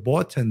formerly a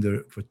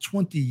bartender for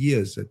 20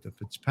 years at the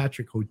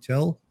Fitzpatrick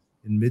Hotel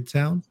in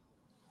Midtown.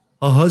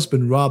 Her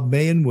husband, Rob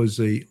Mahan, was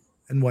a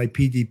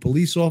NYPD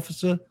police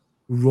officer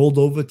who rolled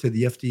over to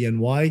the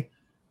FDNY.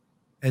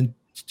 And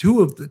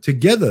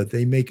together,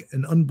 they make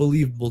an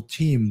unbelievable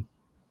team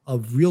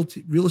of real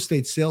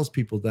estate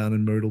salespeople down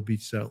in Myrtle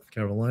Beach, South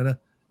Carolina.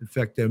 In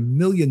fact, they're $1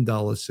 million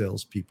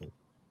salespeople.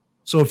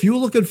 So if you're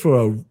looking for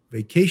a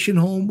vacation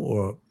home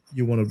or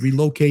you want to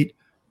relocate,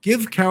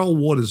 give Carol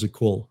Waters a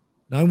call,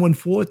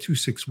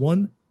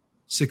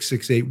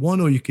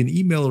 914-261-6681, or you can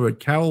email her at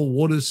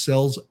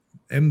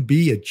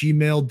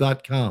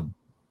carolwaterssellsmb@gmail.com.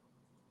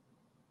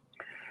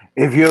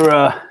 If you're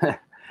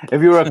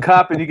a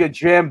cop and you get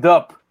jammed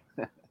up,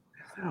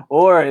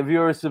 or if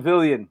you're a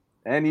civilian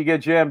and you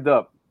get jammed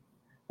up,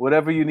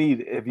 whatever you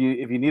need, if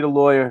you need a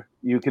lawyer,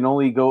 you can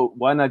only go.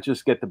 Why not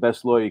just get the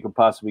best lawyer you can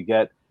possibly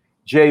get?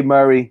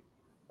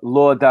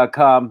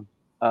 JMurrayLaw.com.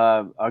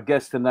 Our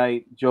guest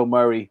tonight, Joe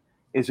Murray,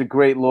 is a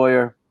great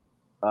lawyer.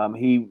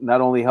 He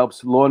not only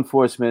helps law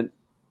enforcement,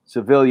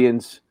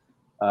 civilians.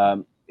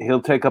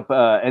 He'll take up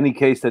any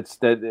case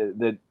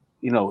that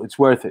it's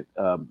worth it.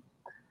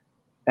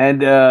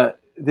 And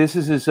this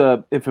is his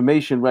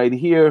information right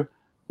here.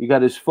 You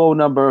got his phone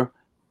number,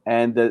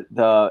 and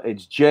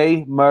it's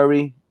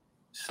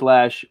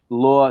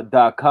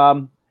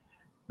jmurray/law.com.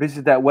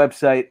 Visit that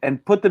website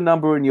and put the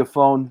number in your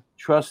phone.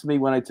 Trust me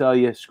when I tell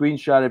you,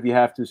 screenshot if you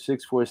have to,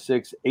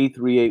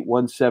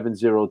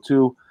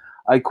 646-838-1702.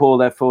 I call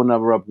that phone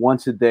number up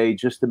once a day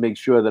just to make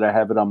sure that I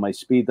have it on my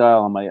speed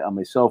dial on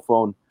my cell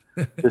phone,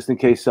 just in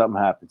case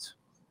something happens.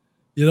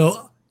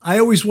 I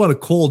always want to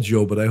call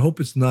Joe, but I hope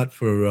it's not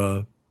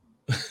for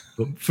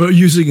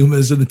using him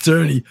as an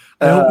attorney.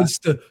 I hope it's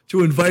to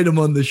invite him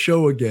on the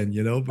show again,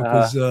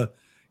 because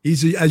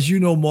he's, as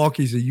you know, Mark,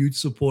 he's a huge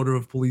supporter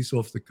of police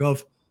off the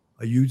cuff,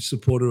 a huge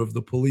supporter of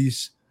the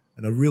police,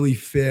 and a really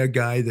fair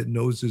guy that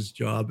knows his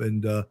job.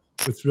 And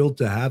we're thrilled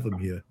to have him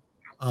here.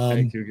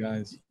 Thank you,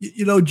 guys.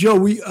 Joe,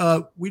 we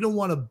don't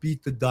want to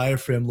beat the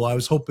diaphragm law. I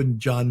was hoping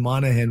John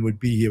Monahan would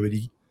be here, but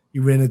he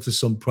ran into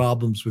some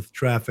problems with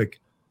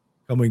traffic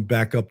coming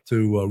back up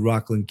to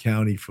Rockland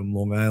County from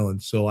Long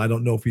Island. So I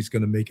don't know if he's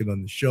going to make it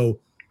on the show.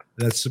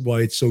 That's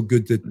why it's so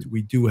good that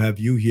we do have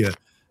you here.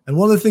 And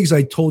one of the things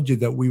I told you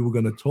that we were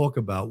going to talk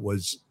about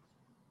was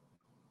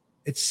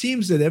it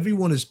seems that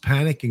everyone is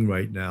panicking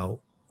right now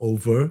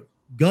over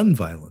gun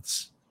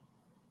violence.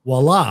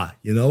 Voila,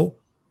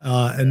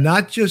 and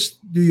not just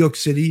New York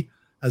City.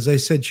 As I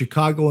said,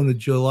 Chicago on the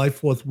July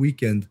 4th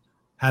weekend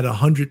had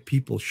 100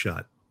 people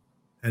shot,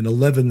 and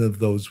 11 of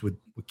those were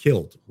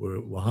killed,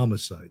 were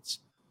homicides.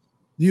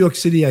 New York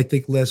City, I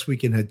think last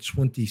weekend had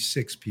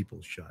 26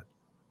 people shot.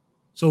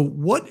 So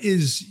what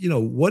is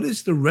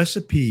the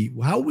recipe?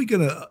 How are we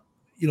going to,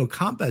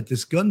 combat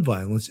this gun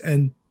violence?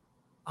 And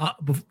I'm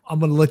going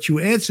to let you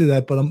answer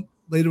that, but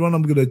later on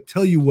I'm going to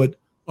tell you what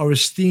our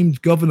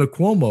esteemed Governor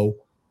Cuomo,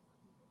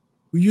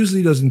 who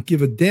usually doesn't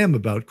give a damn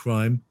about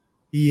crime,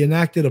 he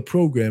enacted a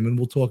program, and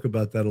we'll talk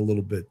about that a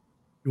little bit.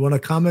 You want to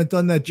comment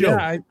on that, Joe?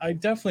 Yeah, I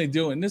definitely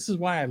do. And this is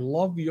why I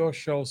love your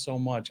show so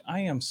much. I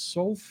am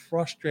so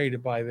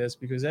frustrated by this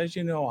because, as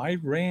you know, I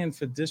ran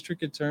for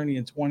district attorney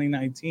in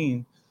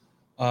 2019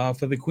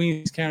 for the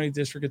Queens County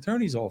District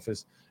Attorney's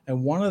Office.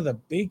 And one of the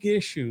big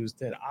issues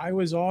that I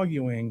was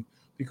arguing,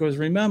 because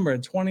remember,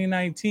 in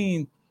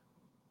 2019,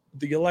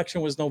 the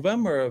election was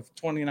November of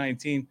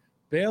 2019,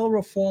 bail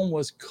reform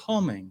was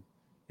coming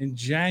in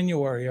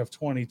January of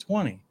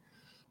 2020.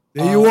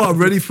 There you are,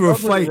 ready for a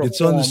fight.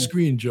 It's on the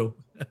screen, Joe.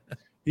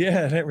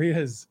 Yeah, there he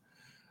is.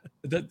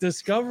 The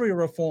discovery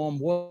reform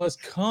was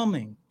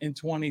coming in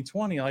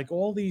 2020. Like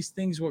all these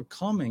things were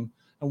coming.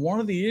 And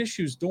one of the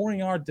issues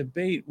during our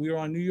debate, we were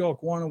on New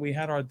York One and we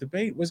had our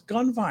debate, was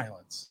gun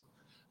violence.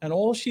 And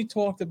all she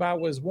talked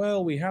about was,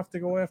 well, we have to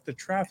go after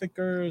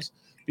traffickers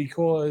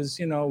because,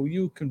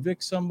 you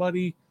convict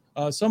somebody,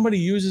 somebody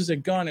uses a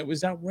gun. It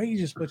was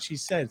outrageous what she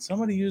said.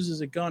 Somebody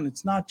uses a gun.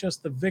 It's not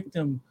just the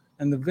victim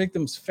and the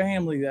victim's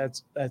family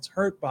that's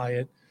hurt by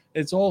it.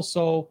 It's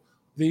also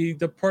the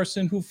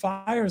person who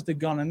fires the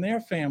gun and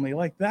their family.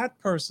 Like that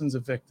person's a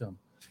victim.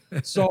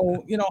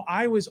 So,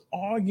 I was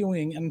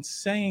arguing and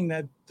saying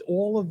that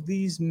all of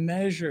these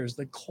measures,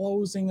 the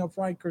closing of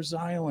Rikers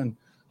Island,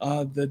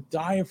 the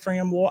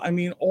diaphragm law,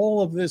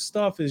 all of this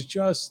stuff is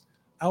just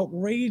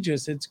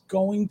outrageous. It's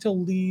going to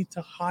lead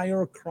to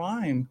higher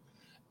crime.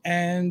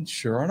 And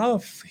sure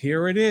enough,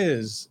 here it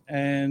is.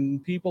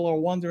 And people are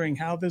wondering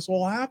how this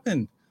all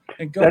happened.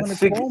 And Governor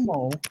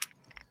Cuomo,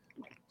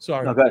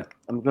 sorry. No, go ahead.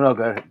 Go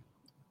ahead.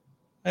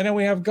 And then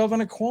we have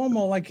Governor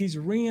Cuomo, like he's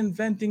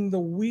reinventing the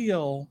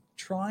wheel,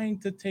 trying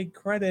to take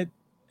credit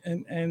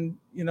and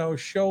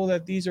show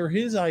that these are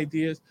his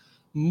ideas,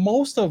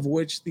 most of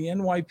which the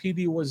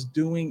NYPD was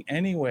doing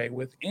anyway.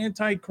 With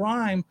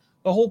anti-crime,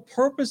 the whole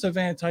purpose of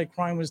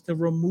anti-crime was to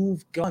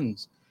remove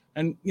guns.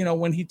 And,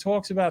 when he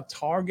talks about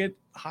target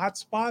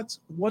hotspots,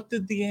 what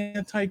did the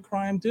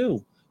anti-crime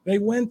do? They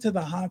went to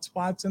the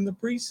hotspots in the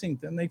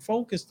precinct and they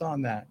focused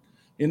on that.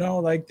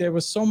 Like there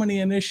was so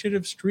many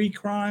initiatives, street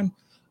crime.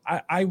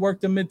 I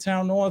worked in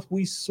Midtown North.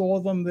 We saw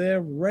them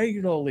there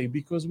regularly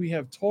because we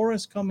have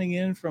tourists coming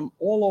in from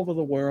all over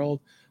the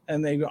world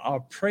and they are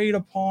preyed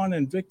upon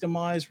and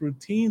victimized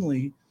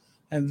routinely.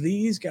 And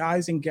these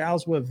guys and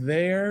gals were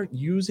there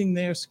using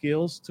their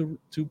skills to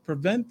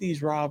prevent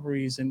these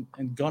robberies and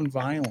gun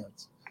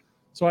violence.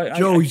 So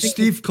Joe,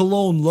 Steve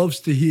Cologne loves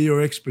to hear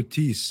your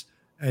expertise.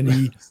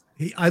 And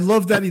I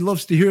love that. He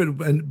loves to hear it.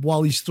 And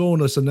while he's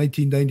throwing us a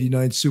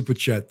 1999 super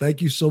chat.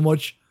 Thank you so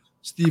much,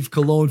 Steve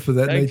Cologne, for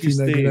that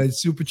 1999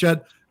 super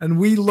chat. And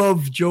we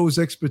love Joe's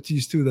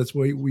expertise too. That's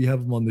why we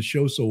have him on the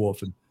show so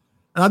often.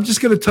 And I'm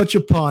just going to touch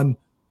upon,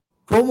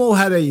 Cuomo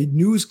had a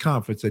news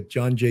conference at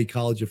John Jay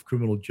College of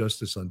Criminal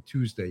Justice on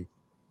Tuesday.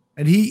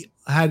 And he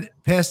had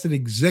passed an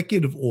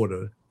executive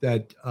order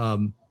that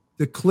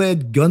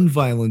declared gun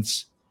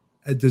violence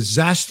a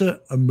disaster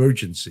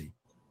emergency.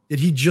 Did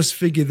he just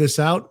figure this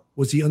out?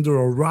 Was he under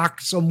a rock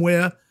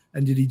somewhere?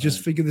 And did he just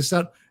figure this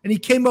out? And he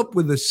came up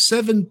with a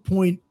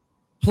 7-point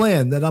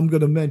plan that I'm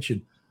going to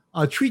mention.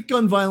 treat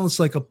gun violence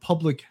like a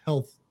public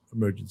health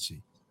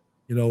emergency.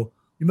 You know,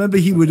 remember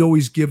he would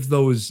always give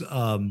those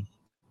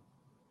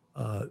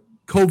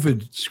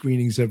COVID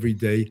screenings every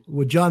day.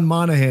 Well, John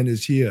Monahan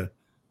is here.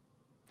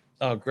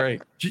 Oh,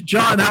 great.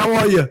 John, how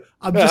are you?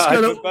 I'm just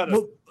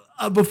gonna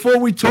before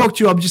we talk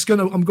to you,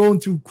 I'm going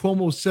through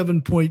Cuomo's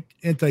 7-point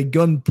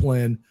anti-gun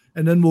plan,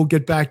 and then we'll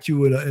get back to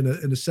you in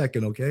a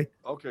second. Okay.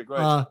 Okay,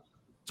 great.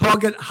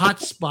 Target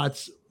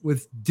hotspots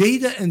with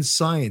data and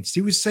science.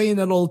 He was saying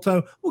that all the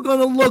time. We're going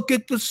to look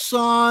at the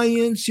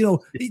science. You know,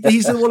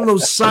 he's one of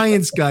those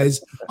science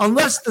guys.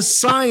 Unless the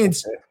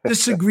science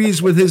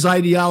disagrees with his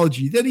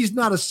ideology, then he's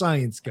not a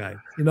science guy.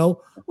 You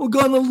know, we're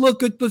going to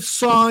look at the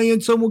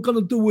science and we're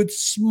going to do it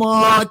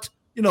smart.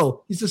 You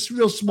know, he's a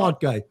real smart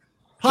guy.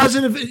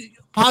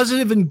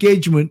 Positive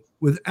engagement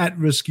with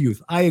at-risk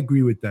youth. I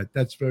agree with that.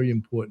 That's very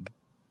important.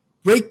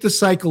 Break the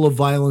cycle of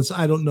violence.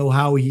 I don't know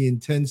how he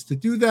intends to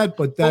do that,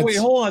 but that's... Oh, wait,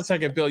 hold on a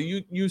second, Bill.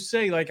 You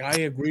say, like, I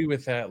agree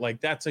with that. Like,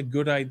 that's a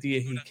good idea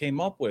he came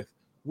up with.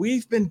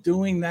 We've been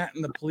doing that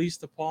in the police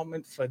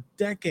department for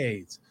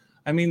decades.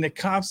 I mean, the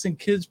Cops and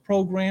Kids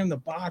program, the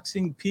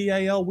boxing,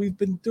 PAL, we've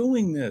been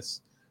doing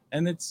this.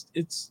 And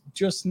it's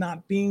just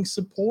not being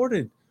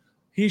supported.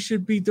 He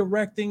should be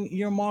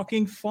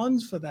earmarking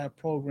funds for that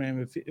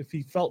program if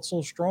he felt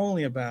so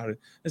strongly about it,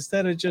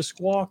 instead of just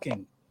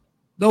squawking.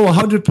 No,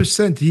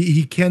 100%.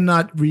 He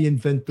cannot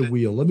reinvent the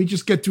wheel. Let me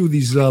just get through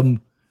these.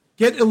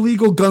 Get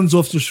illegal guns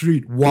off the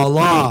street.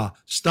 Voila.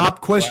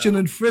 Stop, question,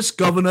 and frisk,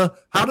 Governor.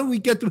 How do we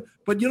get them?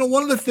 But, you know,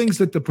 one of the things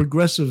that the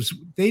progressives,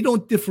 they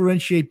don't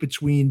differentiate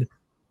between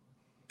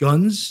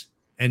guns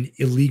and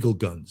illegal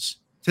guns.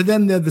 To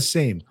them, they're the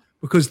same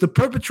because the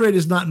perpetrator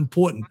is not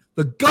important.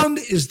 The gun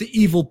is the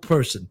evil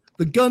person.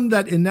 The gun,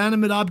 that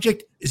inanimate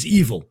object, is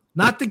evil.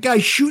 Not the guy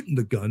shooting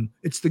the gun.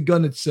 It's the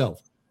gun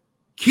itself.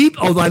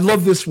 I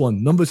love this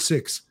one. Number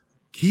 6,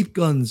 keep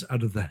guns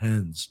out of the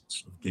hands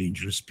of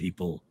dangerous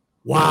people.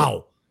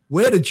 Wow.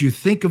 Where did you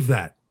think of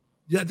that?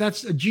 Yeah,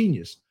 that's a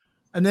genius.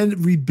 And then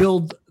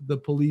rebuild the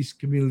police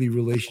community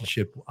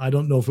relationship. I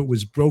don't know if it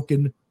was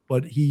broken,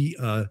 but he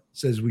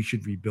says we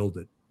should rebuild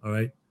it. All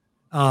right.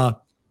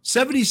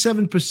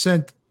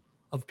 77%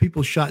 of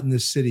people shot in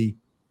this city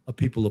are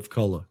people of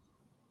color.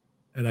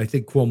 And I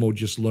think Cuomo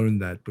just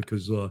learned that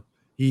because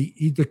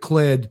he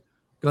declared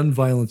gun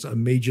violence a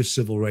major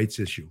civil rights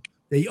issue.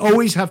 They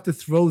always have to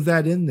throw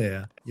that in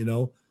there, you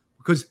know,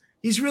 because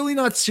he's really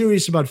not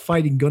serious about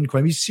fighting gun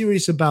crime. He's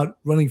serious about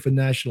running for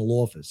national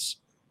office.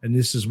 And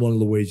this is one of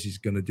the ways he's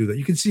going to do that.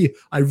 You can see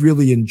I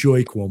really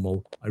enjoy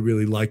Cuomo. I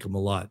really like him a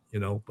lot, you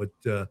know.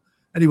 But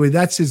anyway,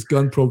 that's his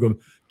gun program.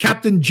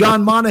 Captain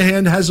John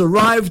Monahan has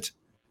arrived,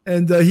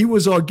 and he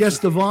was our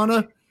guest of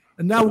honor.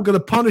 And now we're going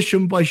to punish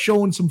him by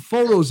showing some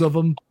photos of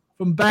him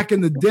from back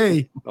in the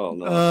day. Oh,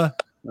 no.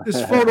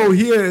 This photo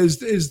here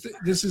is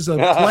a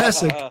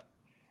classic.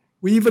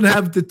 We even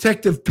have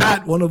Detective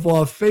Pat, one of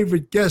our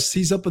favorite guests.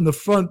 He's up in the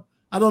front.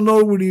 I don't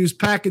know what he was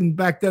packing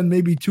back then,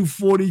 maybe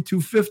 240,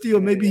 250, or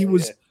maybe he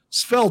was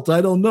svelte.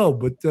 I don't know.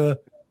 But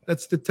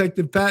that's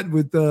Detective Pat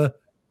with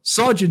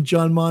Sergeant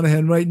John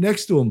Monahan right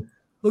next to him.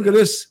 Look at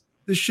this.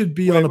 This should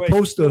be on a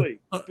poster.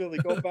 Billy,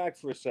 go back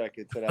for a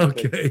second to that.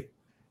 Okay. Picture.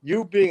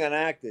 You being an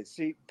actor,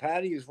 see,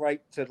 Patty is right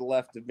to the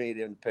left of me in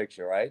the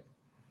picture, right?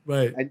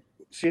 Right. And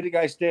see the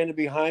guy standing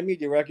behind me?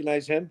 Do you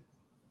recognize him?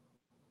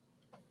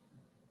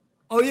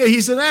 Oh yeah,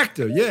 he's an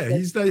actor. Yeah,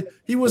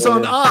 he was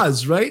on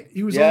Oz, right?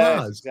 He was on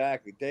Oz.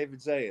 Exactly. David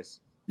Zayas.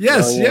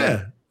 Yes,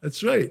 yeah,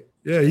 that's right.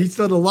 Yeah, he's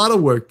done a lot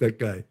of work, that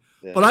guy.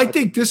 Yeah. But I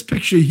think this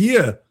picture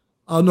here,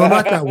 no,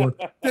 not that one.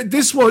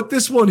 This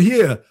one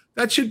here,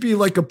 that should be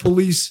like a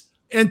police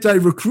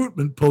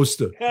anti-recruitment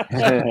poster.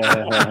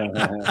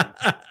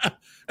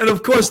 And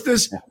of course,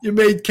 this you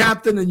made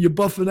captain and you're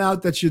buffing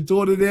out. That's your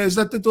daughter there. Is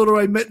that the daughter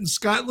I met in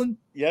Scotland?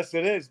 Yes,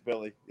 it is,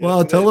 Billy. Yes,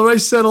 well, tell her I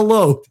said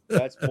hello.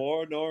 That's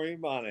poor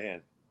Noreen Monahan.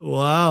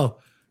 Wow.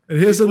 And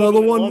here's another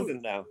one. London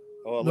now.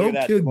 Oh, no look at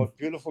that. kidding. The most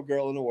beautiful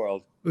girl in the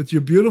world. With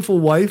your beautiful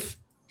wife.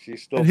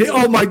 She's still.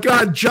 Oh my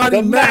God,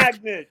 Johnny the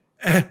Mac. Magnet.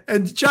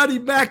 And Johnny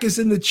Mac is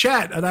in the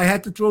chat, and I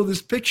had to throw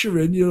this picture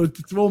in, you know,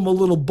 to throw him a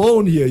little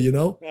bone here, you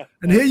know.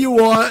 And here you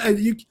are, and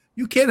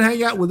you can't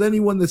hang out with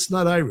anyone that's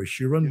not Irish.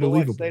 You're unbelievable.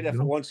 You know what? Stay there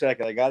for 1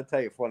 second. I got to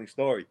tell you a funny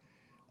story.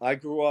 I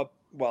grew up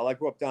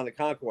down the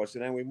Concourse,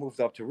 and then we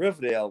moved up to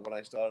Riverdale when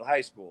I started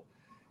high school,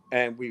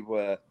 and we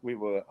were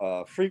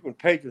frequent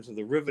patrons of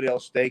the Riverdale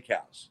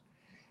Steakhouse.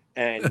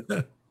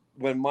 And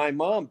when my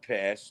mom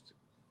passed,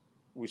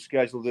 we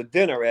scheduled a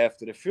dinner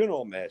after the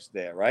funeral mass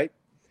there, right?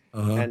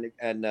 Uh-huh.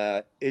 And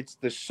it's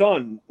the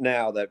son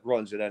now that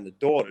runs it, and the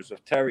daughters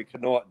of Terry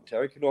Connaughton.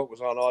 Terry Connaughton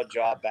was on our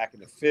job back in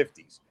the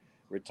 50s,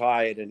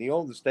 retired, and he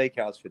owned the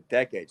steakhouse for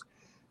decades.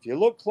 If you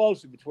look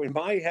closer between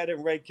my head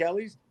and Ray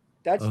Kelly's,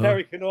 that's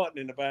Terry Connaughton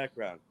in the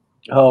background.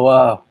 Oh,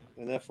 wow.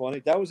 Isn't that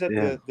funny? That was at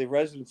the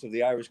residence of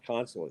the Irish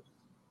consulate.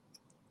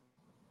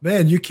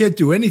 Man, you can't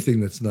do anything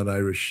that's not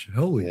Irish.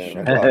 Holy shit.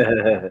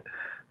 No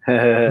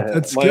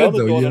that's my good, other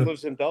though. daughter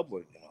lives in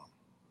Dublin. You know?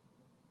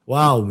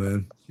 Wow,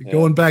 man. You're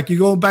going back to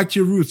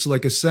your roots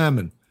like a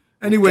salmon.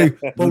 Anyway,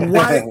 but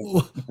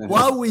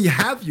while we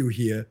have you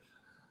here,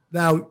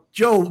 now,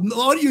 Joe, why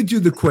don't you do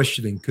the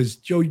questioning? Because,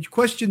 Joe, you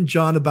questioned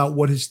John about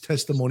what his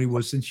testimony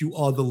was since you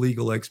are the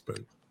legal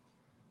expert.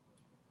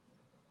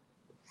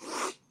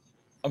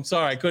 I'm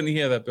sorry, I couldn't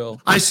hear that,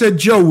 Bill. I said,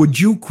 Joe, would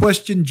you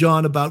question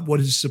John about what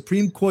his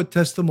Supreme Court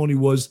testimony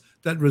was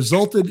that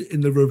resulted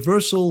in the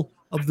reversal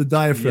of the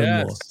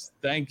diaphragm law? Yes,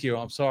 thank you.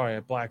 I'm sorry,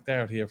 I blacked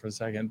out here for a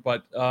second.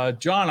 But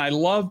John, I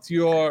loved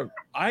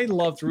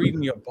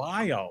reading your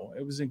bio.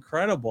 It was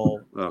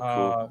incredible.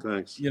 Oh, cool.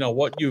 Thanks. You know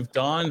what you've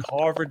done,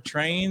 Harvard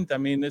trained. I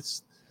mean,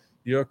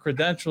 your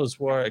credentials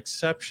were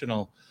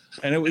exceptional.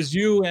 And it was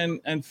you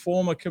and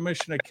former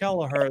Commissioner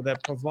Kelleher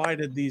that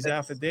provided these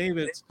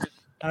affidavits.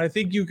 And I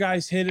think you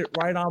guys hit it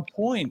right on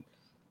point.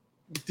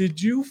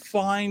 Did you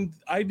find,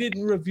 I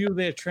didn't review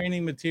their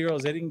training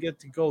materials. I didn't get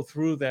to go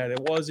through that. It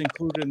was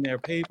included in their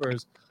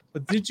papers.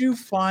 But did you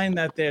find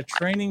that their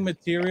training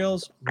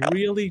materials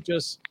really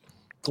just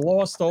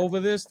glossed over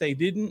this? They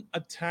didn't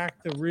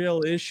attack the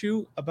real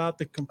issue about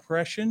the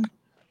compression.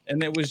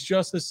 And it was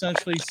just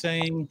essentially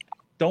saying,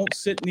 don't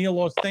sit, kneel,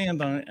 or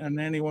stand on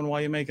anyone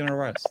while you're making an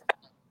arrest.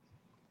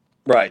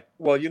 Right.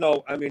 Well,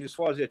 I mean, as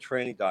far as their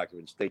training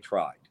documents, they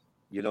tried.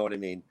 You know what I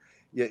mean?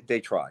 Yeah, they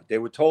tried. They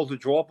were told to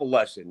draw up a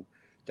lesson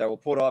that will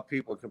put our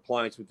people in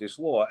compliance with this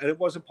law, and it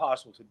wasn't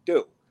possible to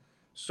do.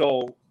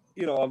 So,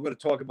 I'm going to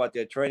talk about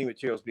their training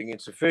materials being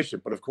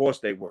insufficient, but of course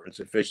they were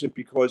insufficient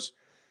because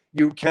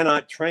you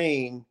cannot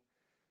train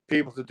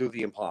people to do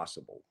the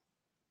impossible.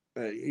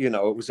 It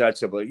was that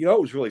simple. It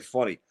was really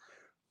funny.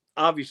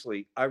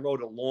 Obviously, I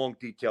wrote a long,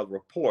 detailed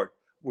report,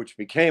 which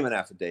became an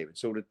affidavit.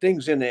 So the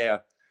things in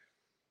there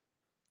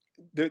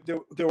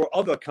were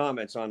other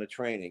comments on the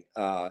training.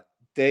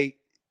 They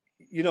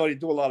do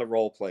a lot of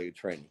role play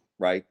training,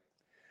 right?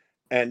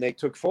 And they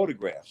took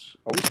photographs.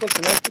 Are we still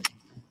connected?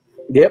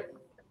 Yep.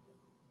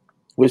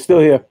 We're still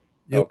here.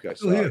 Yep, okay.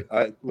 still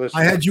Sorry. here.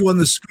 I had you on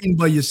the screen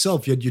by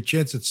yourself. You had your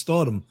chance at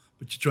stardom,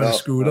 but you're trying to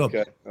screw it up.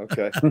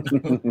 Okay.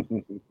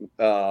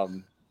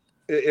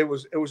 It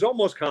was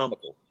almost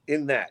comical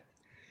in that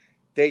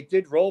they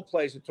did role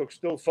plays and took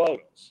still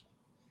photos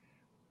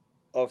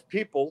of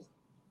people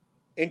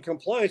in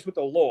compliance with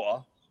the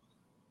law,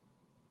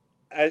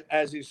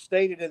 as is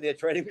stated in their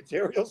training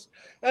materials,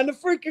 and the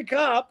freaking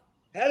cop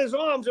had his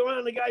arms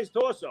around the guy's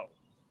torso,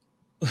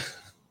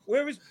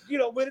 where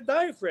the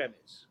diaphragm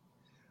is.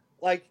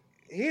 Like,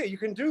 here, you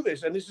can do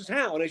this, and this is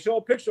how. And they show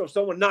a picture of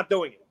someone not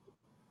doing it.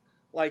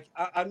 Like,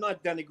 I'm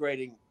not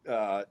denigrating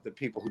the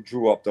people who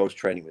drew up those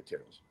training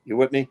materials. You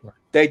with me? Right.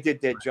 They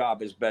did their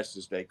job as best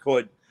as they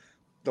could.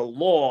 The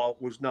law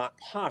was not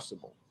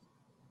possible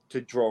to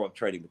draw up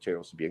training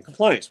materials to be in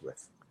compliance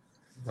with.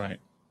 Right.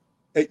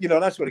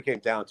 That's what it came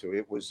down to.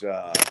 It was,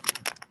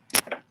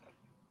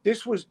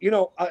 this was,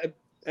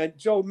 and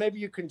Joe, maybe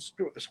you can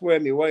square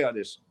me away on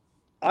this.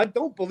 I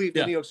don't believe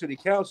the New York City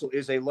Council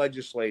is a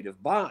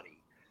legislative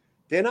body.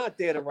 They're not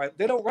there to write.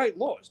 They don't write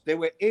laws. They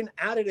were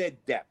out of their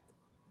depth.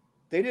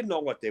 They didn't know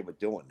what they were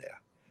doing there.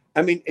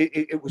 I mean,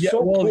 it was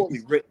so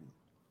poorly written.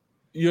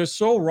 You're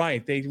so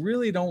right. They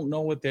really don't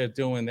know what they're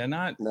doing. They're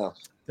not. No.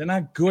 They're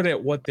not good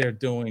at what they're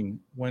doing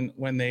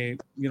when they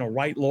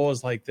write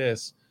laws like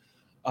this.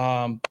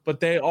 But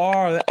they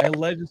are a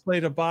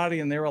legislative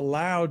body, and they're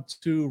allowed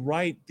to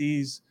write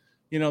these,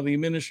 the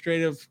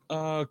administrative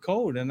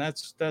code, and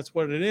that's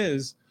what it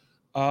is.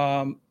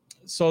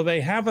 So they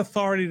have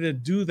authority to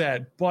do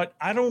that. But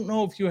I don't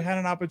know if you had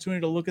an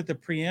opportunity to look at the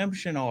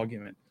preemption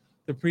argument.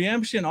 The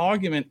preemption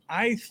argument,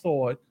 I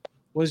thought,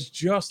 was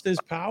just as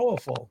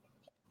powerful,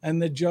 and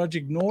the judge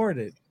ignored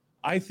it.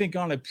 I think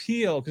on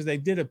appeal, because they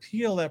did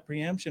appeal that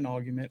preemption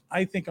argument,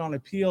 I think on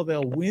appeal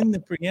they'll win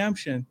the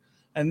preemption,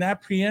 and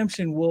that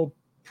preemption will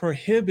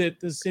prohibit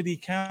the city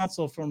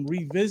council from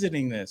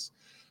revisiting this.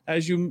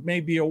 As you may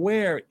be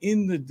aware,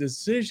 in the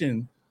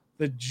decision,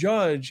 the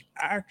judge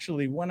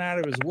actually went out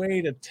of his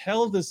way to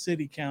tell the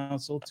city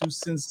council to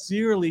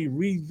sincerely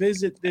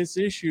revisit this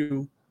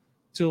issue,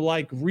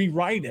 to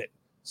rewrite it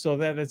so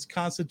that it's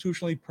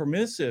constitutionally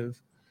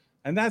permissive.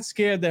 And that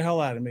scared the hell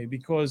out of me,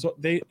 because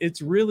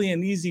it's really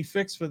an easy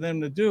fix for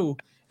them to do.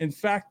 In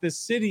fact, the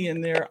city,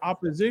 in their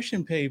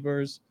opposition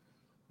papers,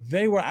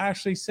 they were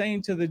actually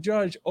saying to the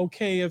judge,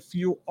 okay, if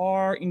you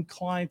are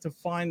inclined to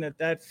find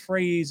that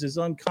phrase is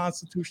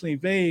unconstitutionally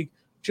vague,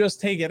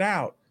 just take it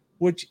out,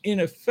 which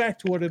in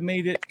effect would have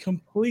made it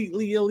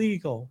completely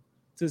illegal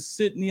to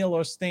sit, kneel,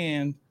 or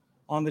stand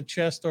on the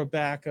chest or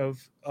back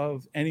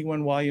of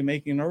anyone while you're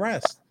making an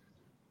arrest.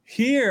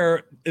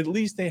 Here, at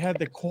least they had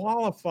the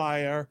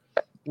qualifier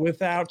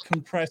without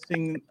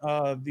compressing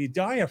the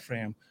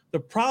diaphragm. The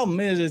problem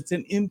is it's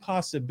an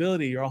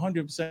impossibility. You're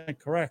 100%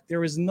 correct.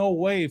 There is no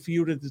way for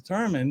you to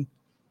determine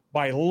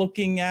by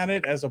looking at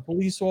it as a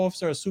police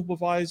officer, a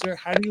supervisor,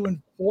 how do you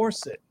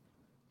enforce it?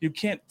 You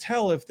can't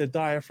tell if the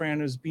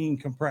diaphragm is being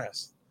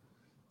compressed.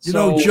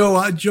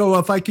 Joe,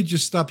 if I could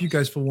just stop you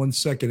guys for 1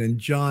 second, and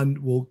John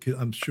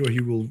I'm sure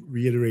he will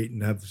reiterate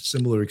and have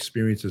similar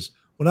experiences.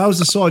 When I was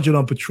a sergeant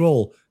on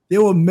patrol,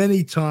 there were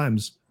many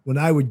times when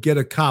I would get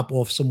a cop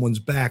off someone's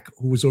back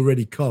who was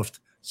already cuffed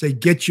say,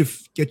 get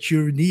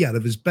your knee out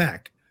of his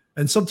back.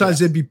 And sometimes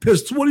they'd be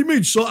pissed. What do you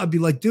mean? So I'd be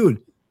like,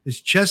 dude,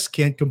 his chest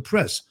can't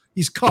compress.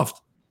 He's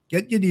cuffed.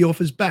 Get your knee off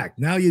his back.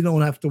 Now you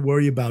don't have to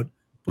worry about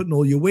putting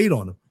all your weight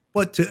on him.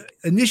 But to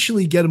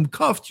initially get him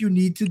cuffed, you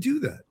need to do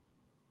that.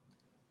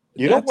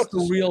 That's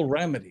the real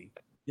remedy,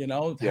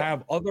 to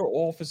have other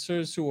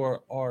officers who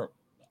are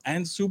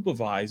and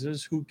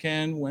supervisors who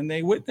can, when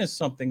they witness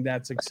something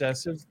that's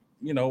excessive,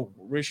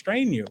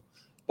 restrain you.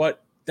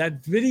 But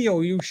that video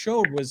you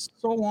showed was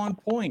so on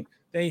point.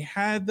 They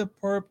had the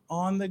perp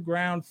on the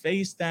ground,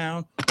 face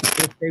down.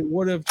 If they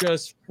would have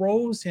just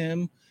froze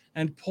him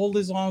and pulled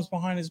his arms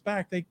behind his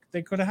back,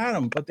 they could have had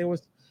him. But they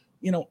was,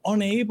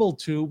 unable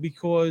to,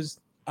 because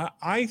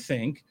I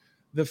think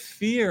the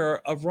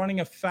fear of running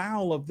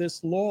afoul of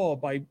this law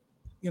by,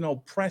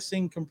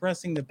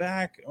 compressing the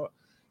back,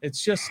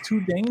 it's just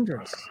too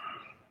dangerous.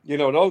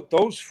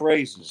 Those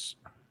phrases,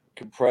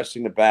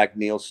 compressing the back,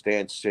 kneel,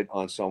 stand, sit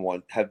on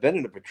someone, have been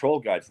in the patrol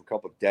guide for a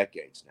couple of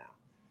decades now.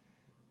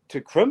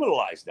 To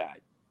criminalize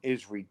that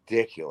is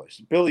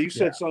ridiculous. Billy, you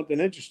said something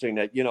interesting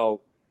that,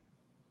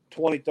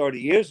 20, 30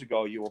 years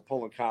ago, you were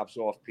pulling cops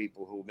off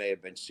people who may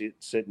have been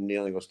sitting,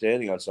 kneeling, or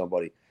standing on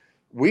somebody.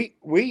 We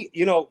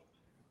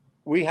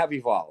have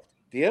evolved.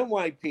 The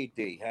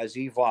NYPD has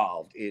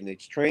evolved in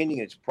its training,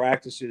 its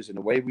practices, and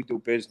the way we do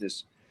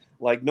business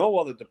like no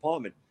other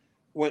department.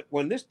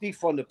 When this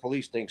defund the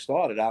police thing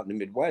started out in the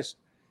Midwest,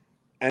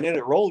 and then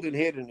it rolled in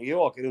here to New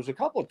York, and it was a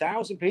couple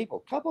thousand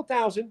people,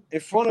 in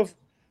front of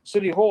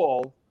City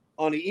Hall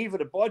on the eve of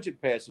the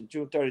budget passing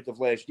June 30th of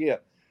last year.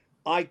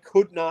 I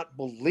could not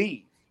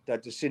believe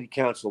that the city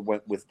council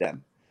went with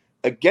them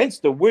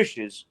against the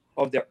wishes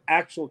of their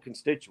actual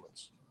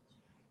constituents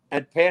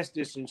and passed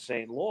this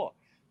insane law.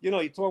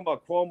 You're talking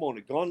about Cuomo and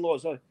the gun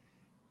laws.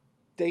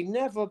 They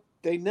never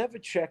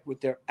check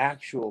with their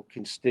actual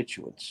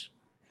constituents.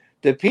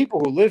 The people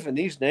who live in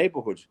these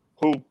neighborhoods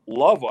who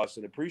love us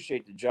and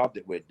appreciate the job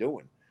that we're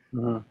doing.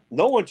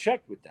 No one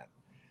checked with them.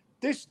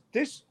 The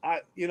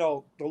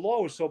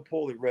law was so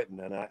poorly written,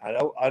 and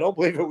I don't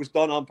believe it was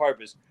done on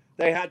purpose.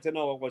 They had to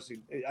know it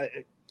wasn't.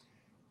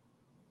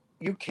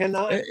 You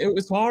cannot. It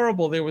was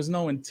horrible. There was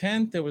no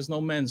intent. There was no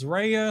mens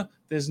rea.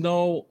 There's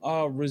no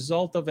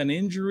result of an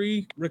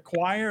injury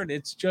required.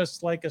 It's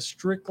just like a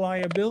strict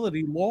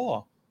liability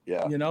law.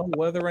 Yeah.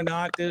 Whether or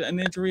not an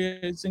injury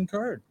is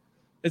incurred.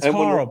 It's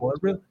horrible.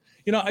 I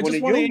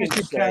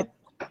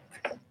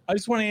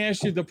just want to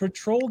ask you, the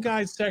patrol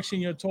guide section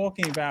you're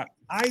talking about,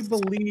 I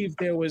believe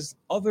there was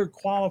other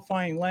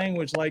qualifying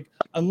language like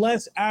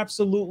unless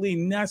absolutely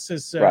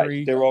necessary.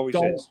 Right. There always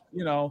is.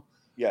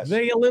 Yes.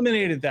 They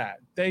eliminated that.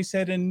 They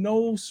said in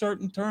no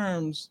certain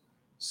terms,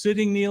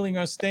 sitting, kneeling,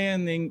 or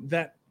standing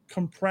that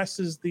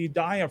compresses the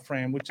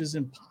diaphragm, which is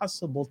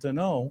impossible to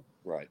know.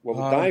 Right. Well,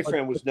 the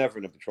diaphragm was never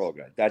in a patrol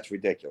guide. That's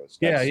ridiculous.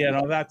 I'm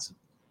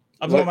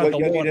talking about the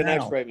you law need an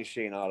now. X-ray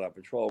machine out on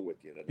patrol with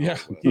you.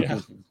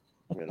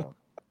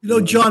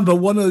 John, but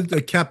one of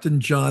the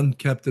Captain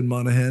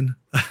Monahan,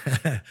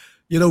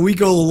 we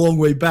go a long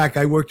way back.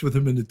 I worked with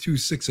him in the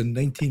 2-6 in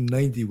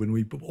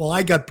 1990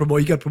 I got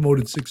promoted. He got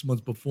promoted 6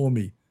 months before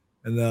me,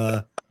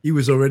 and he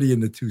was already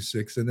in the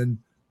 2-6. And then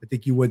I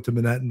think you went to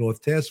Manhattan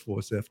North Task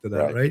Force after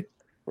that, right?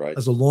 Right.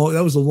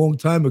 That was a long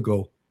time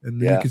ago,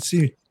 and you can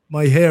see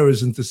my hair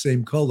isn't the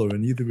same color,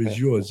 and neither is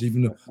yours.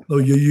 Even though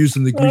you're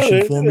using the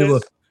Grecian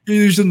formula, you're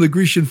using the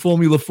Grecian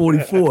Formula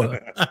 44.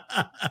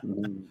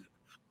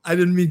 I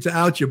didn't mean to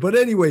out you. But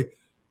anyway,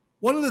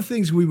 one of the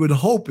things we would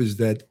hope is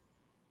that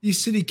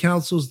these city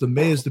councils, the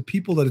mayors, the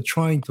people that are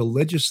trying to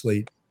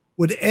legislate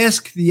would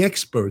ask the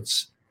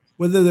experts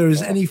whether there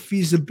is any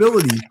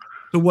feasibility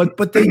to what,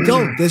 but they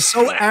don't. They're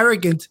so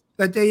arrogant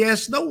that they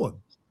ask no one.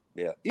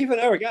 Yeah. Even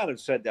Eric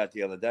Adams said that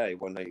the other day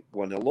when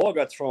the law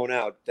got thrown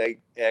out, they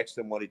asked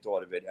him what he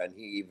thought of it. And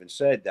he even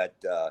said that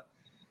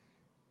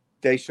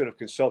they should have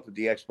consulted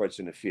the experts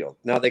in the field.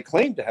 Now, they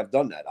claim to have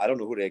done that. I don't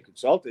know who they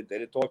consulted. They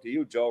didn't talk to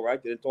you, Joe,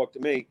 right? They didn't talk to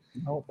me.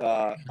 Nope.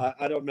 I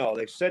don't know.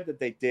 They said that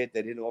they did.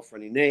 They didn't offer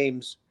any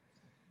names.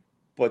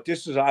 But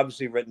this is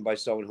obviously written by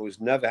someone who's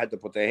never had to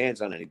put their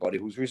hands on anybody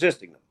who's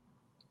resisting them.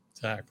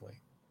 Exactly.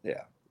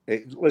 Yeah.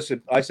 Hey,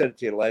 listen, I said it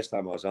to you the last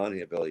time I was on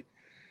here, Billy.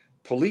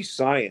 Police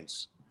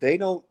science, they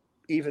don't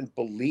even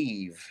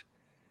believe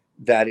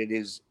that it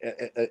is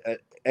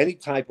any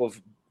type of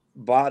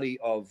body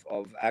of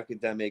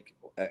academic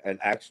and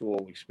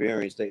actual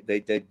experience.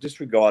 They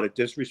disregard it,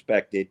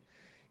 disrespect it.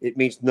 It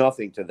means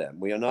nothing to them.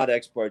 We are not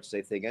experts.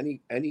 They think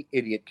any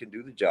idiot can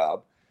do the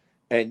job.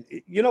 And,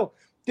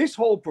 this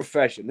whole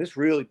profession, this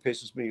really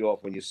pisses me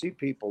off when you see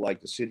people like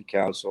the city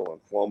council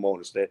and Cuomo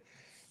and state,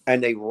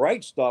 and they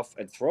write stuff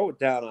and throw it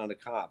down on the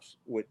cops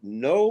with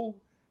no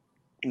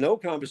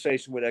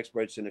conversation with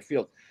experts in the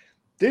field.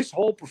 This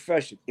whole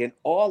profession, in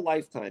our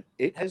lifetime,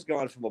 it has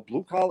gone from a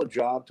blue-collar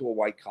job to a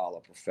white-collar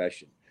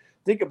profession.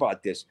 Think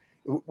about this.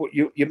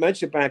 You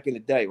mentioned back in the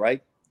day,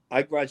 right?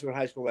 I graduated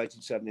high school in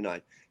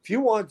 1979. If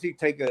you wanted to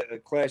take a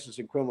classes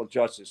in criminal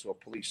justice or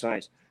police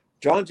science,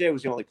 John Jay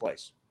was the only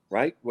place,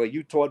 right? Where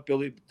you taught,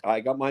 Billy.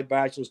 I got my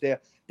bachelor's there.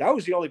 That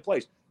was the only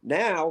place.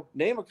 Now,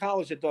 name a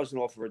college that doesn't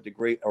offer a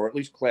degree or at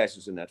least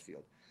classes in that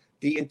field.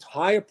 The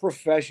entire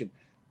profession,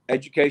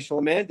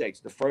 educational mandates.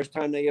 The first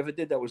time they ever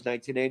did that was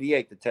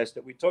 1988, the test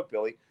that we took,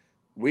 Billy.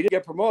 We didn't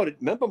get promoted.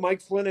 Remember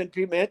Mike Flynn and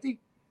Pete Manti?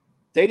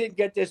 They didn't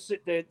get this,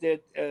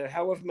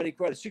 however many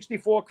credits,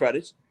 64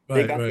 credits.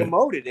 They got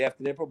demoted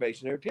after their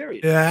probationary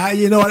period. Yeah,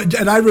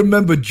 and I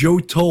remember Joe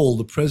Toll,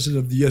 the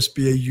president of the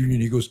SBA union,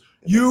 he goes,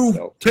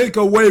 "You take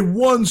away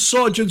one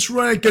sergeant's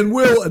rank and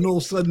all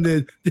of a sudden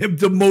they're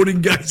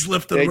demoting guys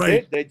left and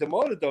right. They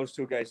demoted those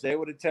two guys. They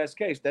were the test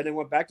case. Then they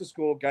went back to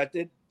school, got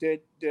their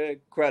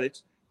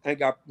credits, and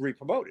got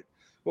re-promoted.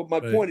 But my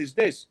point is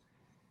this.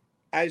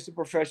 As the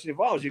profession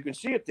evolves, you can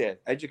see it there.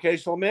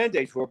 Educational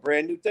mandates were a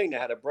brand new thing. They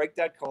had to break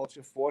that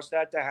culture, force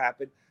that to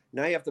happen.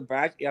 Now you have to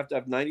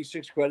have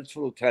 96 credits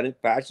for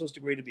lieutenant, bachelor's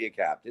degree to be a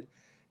captain.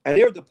 And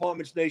there are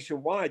departments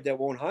nationwide that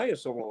won't hire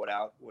someone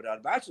without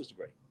a bachelor's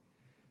degree.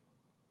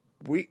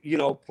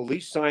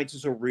 Police science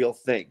is a real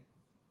thing.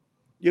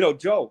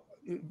 Joe,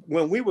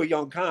 when we were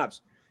young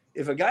cops,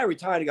 if a guy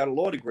retired and got a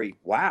law degree,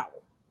 wow.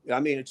 I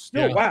mean, it's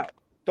still wow.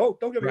 Don't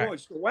get me wrong,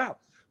 it's still wow.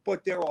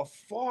 But there are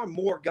far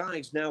more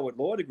guys now with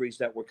law degrees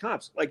that were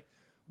cops. Like,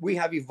 we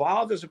have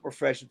evolved as a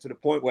profession to the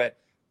point where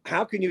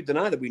how can you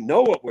deny that we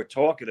know what we're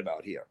talking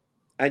about here?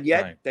 And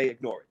yet they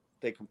ignore it.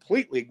 They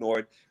completely ignore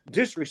it,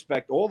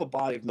 disrespect all the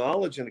body of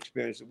knowledge and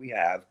experience that we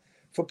have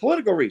for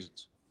political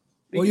reasons.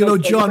 Well,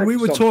 John, we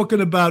were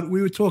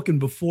talking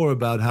before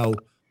about how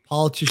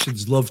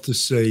politicians love to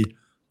say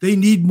they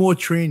need more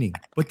training,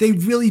 but they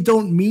really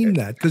don't mean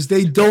that because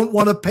they don't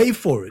want to pay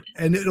for it.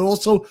 And it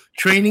also,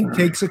 training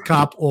takes a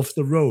cop off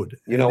the road.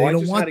 I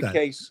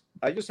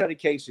just had a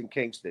case in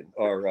Kingston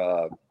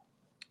or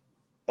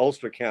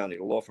Ulster County,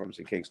 the law firms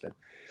in Kingston.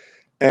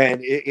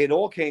 And it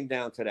all came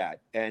down to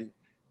that. And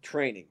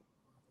training.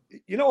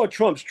 You know what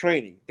trumps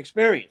training?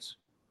 Experience.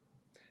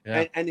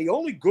 Yeah. And the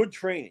only good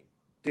training,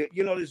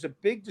 there's a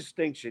big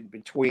distinction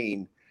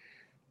between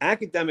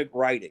academic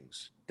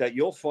writings that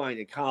you'll find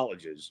in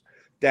colleges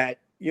that,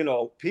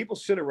 people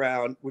sit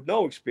around with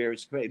no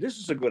experience. Hey, this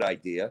is a good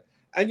idea.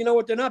 And you know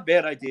what? They're not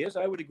bad ideas.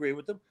 I would agree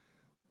with them.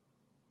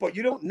 But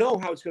you don't know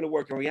how it's going to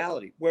work in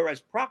reality. Whereas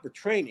proper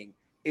training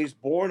is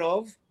born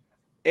of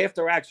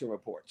after action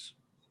reports.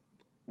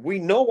 We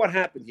know what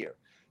happened here.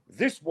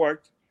 This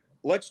worked.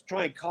 Let's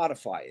try and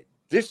codify it.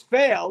 This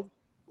failed.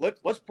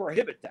 Let's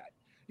prohibit that.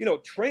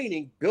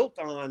 Training built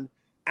on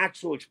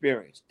actual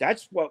experience.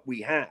 That's what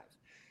we have,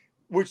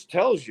 which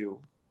tells you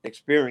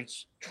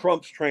experience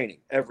trumps training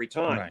every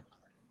time. Right.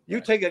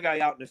 You take a guy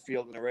out in the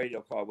field in a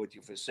radio car with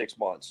you for 6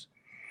 months.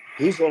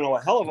 He's going to know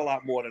a hell of a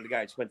lot more than the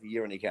guy that spent a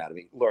year in the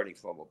academy learning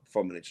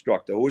from an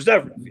instructor who was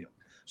never in the field.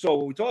 So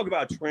when we talk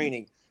about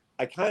training,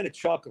 I kind of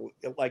chuckle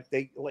like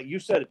you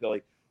said it,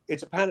 Billy.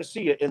 It's a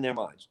panacea in their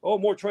minds. Oh,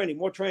 more training,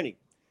 more training.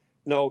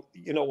 No,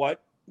 you know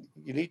what?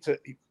 They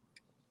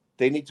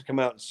need to come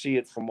out and see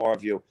it from our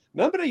view.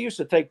 Remember they used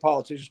to take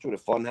politicians to the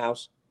fun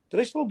house? Do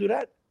they still do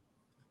that?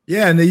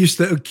 Yeah, and they used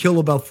to kill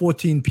about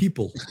 14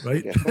 people,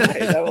 right? Yeah,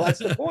 right. Well, that's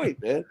the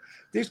point, man.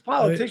 These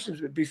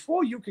politicians,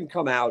 before you can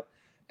come out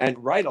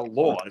and write a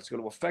law that's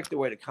going to affect the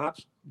way the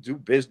cops do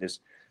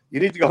business, you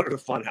need to go to the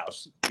fun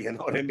house. You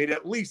know what I mean?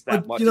 At least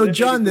that much.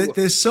 John,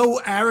 they're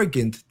so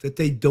arrogant that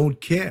they don't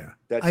care.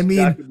 That's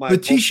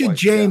Letitia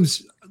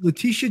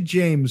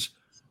James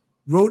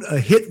wrote a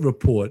hit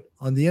report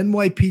on the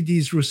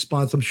NYPD's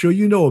response. I'm sure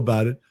you know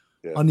about it.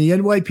 Yeah. On the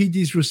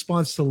NYPD's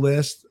response to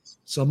last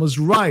summer's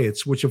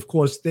riots, which of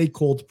course they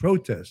called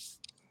protests.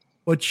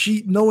 But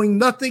she, knowing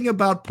nothing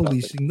about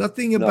policing,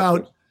 nothing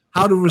about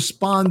how to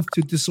respond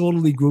to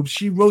disorderly groups,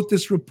 she wrote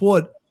this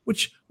report,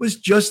 which was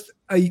just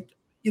a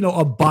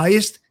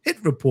biased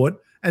hit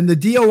report, and the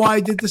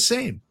DOI did the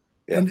same.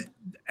 Yeah.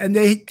 And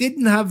they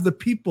didn't have the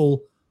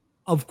people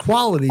of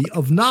quality,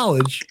 of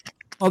knowledge,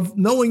 of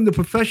knowing the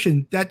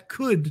profession that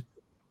could,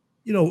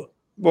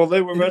 Well,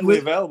 they were readily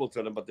available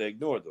to them, but they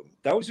ignored them.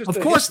 That was just. Of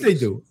course they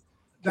do.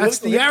 That's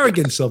the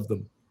arrogance of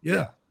them.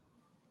 Yeah.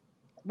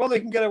 Well, they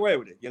can get away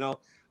with it.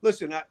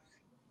 Listen,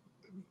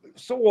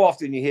 so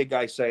often you hear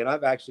guys say, and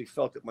I've actually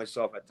felt it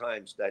myself at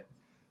times, that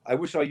I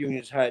wish our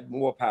unions had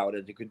more power,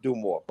 that they could do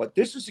more. But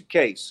this is a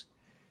case.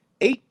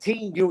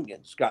 18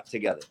 unions got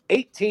together.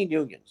 18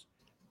 unions.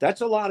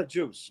 That's a lot of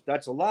juice.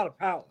 That's a lot of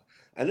power.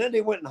 And then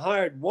they went and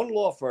hired one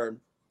law firm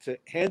to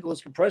handle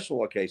this compression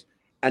law case,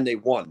 and they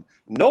won.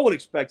 No one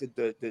expected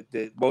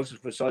the motions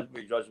for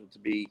summary judgment to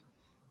be,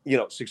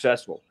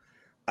 successful.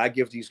 I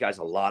give these guys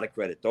a lot of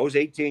credit. Those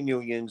 18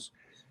 unions,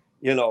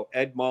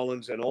 Ed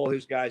Mullins and all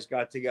his guys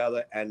got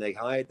together, and they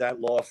hired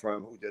that law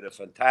firm who did a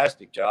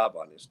fantastic job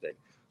on this thing.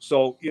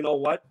 So, you know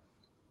what?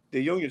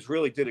 The unions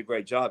really did a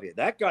great job here.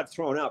 That got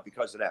thrown out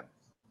because of them.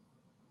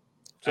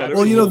 So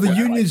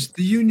the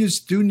unions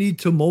do need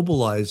to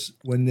mobilize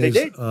when there's.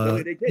 They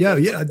did.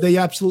 Yeah, they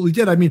absolutely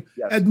did. I mean,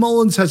 yes. Ed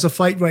Mullins has a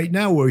fight right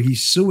now where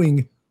he's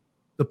suing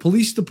the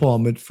police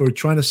department for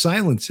trying to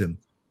silence him.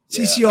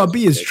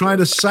 CCRB is trying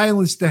to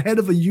silence the head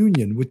of a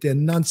union with their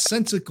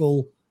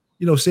nonsensical,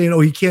 saying, "Oh,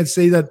 he can't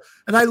say that."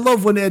 And I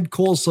love when Ed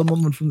calls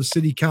someone from the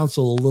city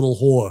council a little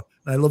whore.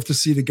 And I love to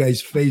see the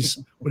guy's face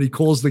when he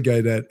calls the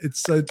guy that.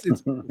 It's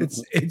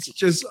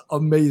just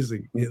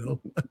amazing, you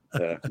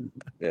know.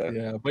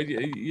 Yeah, but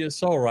you're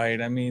so right.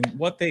 I mean,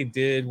 what they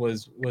did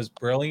was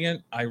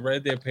brilliant. I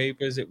read their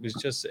papers. It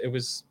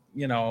was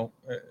you know,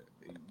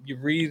 you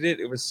read it.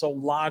 It was so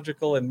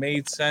logical and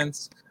made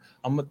sense.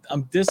 I'm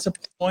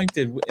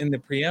disappointed in the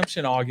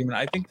preemption argument.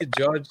 I think the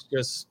judge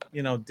just,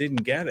 you know,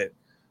 didn't get it.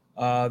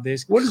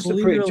 There's What is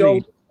clearly the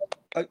Joe?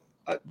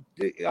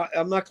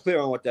 I'm not clear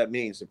on what that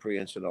means. The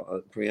preemption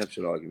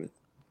argument.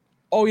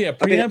 Oh yeah,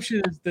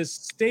 preemption is the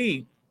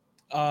state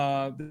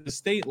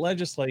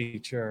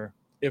legislature.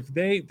 If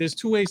there's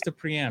two ways to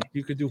preempt.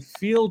 You could do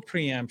field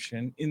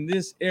preemption. In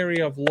this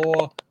area of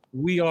law,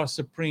 we are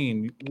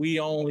supreme. We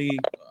only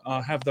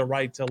have the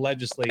right to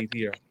legislate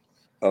here.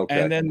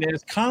 Okay. And then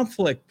there's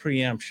conflict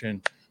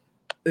preemption.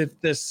 If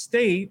the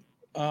state,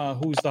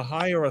 who's the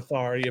higher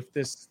authority, if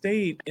the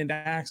state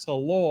enacts a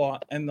law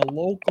and the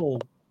local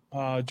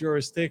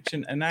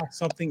jurisdiction enacts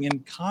something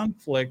in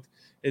conflict,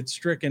 it's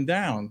stricken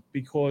down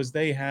because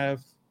they have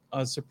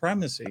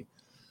supremacy.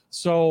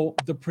 So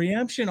the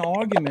preemption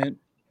argument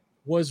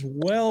was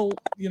well,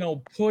 you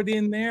know, put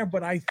in there,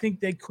 but I think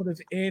they could have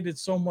added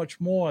so much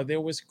more.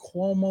 There was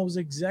Cuomo's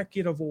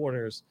executive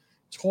orders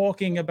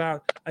talking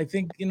about, I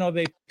think, you know,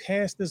 they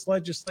passed this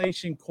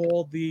legislation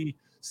called the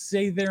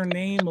Say Their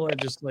Name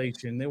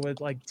legislation. There were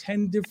like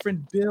 10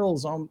 different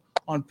bills on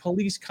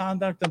police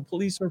conduct and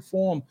police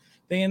reform.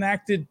 They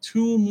enacted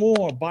two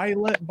more by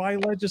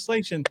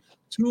legislation,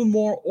 two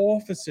more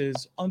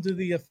offices under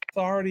the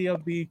authority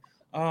of the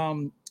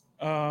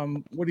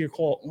what do you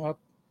call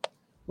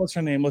what's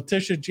her name?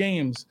 Letitia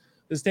James,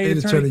 the state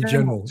attorney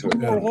general. Two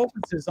more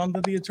offices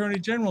under the attorney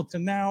general to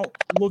now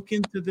look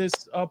into this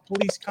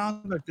police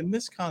conduct and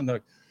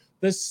misconduct.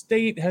 The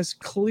state has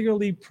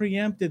clearly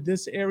preempted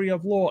this area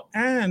of law,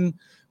 and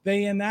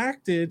they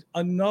enacted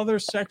another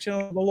section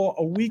of the law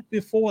a week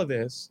before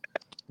this,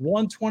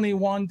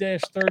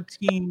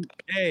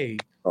 121-13A.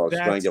 Oh,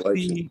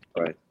 strangulation.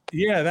 Right.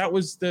 Yeah, that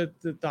was the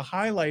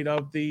highlight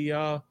of the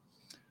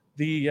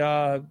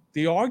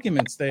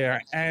arguments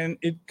there, and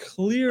it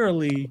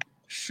clearly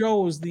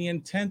shows the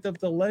intent of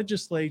the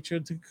legislature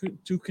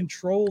to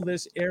control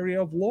this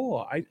area of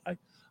law. I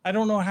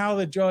don't know how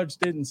the judge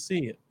didn't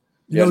see it.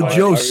 You know,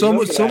 Joe,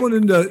 someone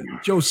in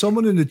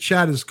the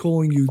chat is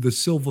calling you the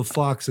silver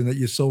fox and that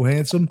you're so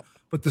handsome.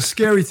 But the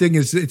scary thing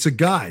is it's a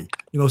guy,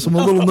 you know, so I'm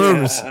a little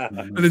nervous.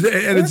 And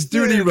it's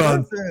Duty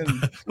Ron.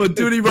 But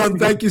Duty Ron,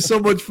 thank you so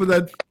much for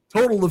that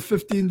total of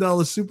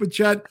 $15 super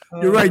chat.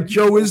 You're right.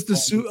 Joe is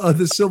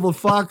the silver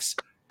fox.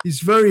 He's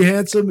very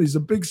handsome. He's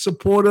a big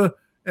supporter.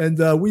 And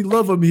we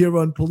love him here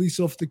on Police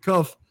Off the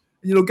Cuff.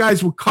 You know,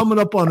 guys, we're coming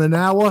up on an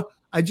hour.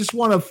 I just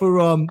want to,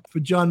 for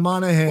John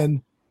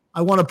Monahan,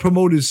 I want to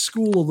promote his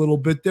school a little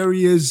bit. There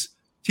he is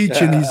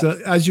teaching. He's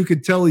as you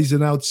can tell, he's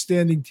an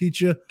outstanding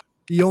teacher.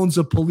 He owns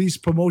a police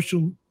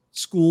promotion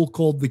school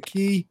called The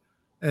Key,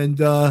 and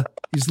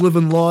he's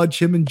living large.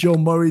 Him and Joe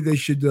Murray, they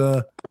should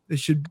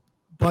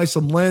buy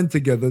some land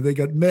together. They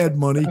got mad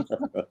money.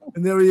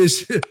 And there he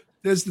is.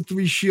 There's the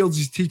Three Shields.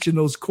 He's teaching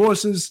those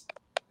courses.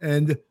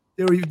 And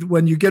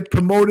when you get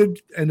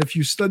promoted, and if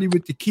you study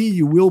with The Key,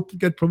 you will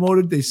get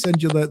promoted. They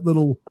send you that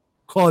little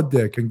card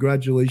there.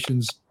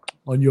 Congratulations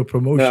on your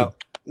promotion.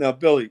 Now,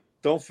 Billy,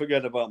 don't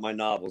forget about my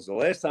novels. The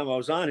last time I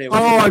was on here.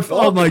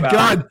 Oh my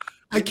God.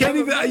 I can't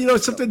even, you know,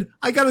 something.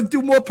 I got to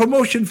do more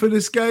promotion for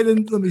this guy.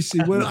 Then let me see.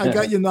 Where I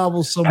got your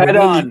novels somewhere.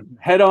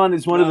 Head on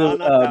is one of the.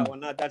 Not that one.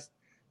 Not that's.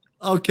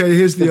 Okay,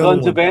 here's the other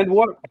Guns of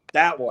Antwerp.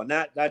 That one.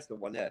 That's the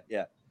one. Yeah.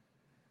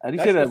 How do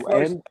you say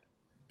that?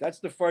 That's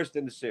the first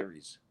in the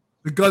series.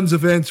 The Guns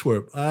of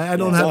Antwerp. I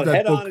don't have that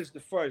Head book. On is the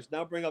first.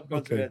 Now bring up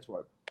Guns of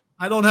Antwerp.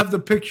 I don't have the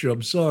picture.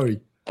 I'm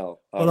sorry. But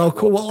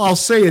I'll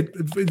say it.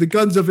 The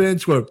Guns of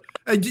Antwerp.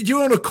 Hey, do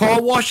you own a car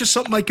wash or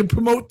something I can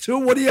promote too?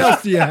 What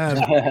else do you have?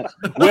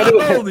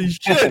 Holy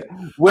shit!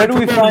 Where do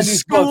we find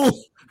these books?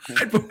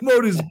 I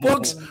promote his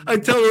books. I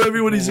tell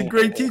everyone he's a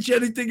great teacher.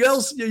 Anything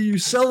else? Are you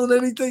selling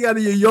anything out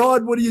of your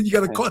yard? What do you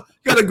got?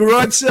 Got a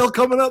garage sale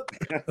coming up?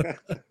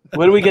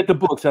 Where do we get the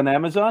books? On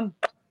Amazon?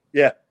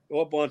 Yeah,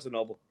 or Barnes and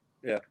Noble.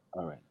 Yeah.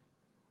 All right.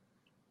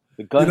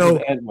 The Guns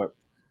of Antwerp.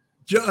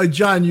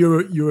 John, you're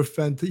a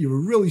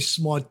really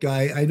smart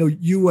guy. I know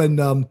you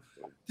and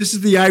this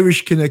is the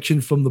Irish connection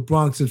from the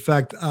Bronx. In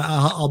fact,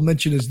 I'll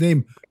mention his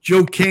name.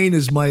 Joe Kane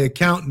is my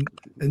accountant,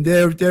 and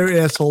they're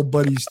asshole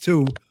buddies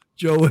too,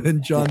 Joe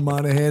and John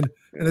Monahan.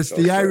 And it's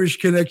the Irish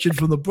connection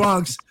from the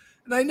Bronx.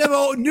 And I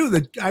never knew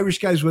that Irish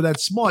guys were that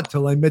smart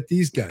till I met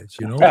these guys,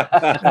 you know.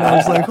 And I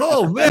was like,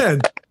 oh man,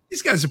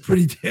 these guys are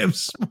pretty damn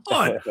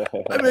smart.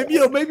 I mean, you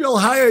know, maybe I'll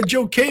hire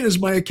Joe Kane as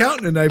my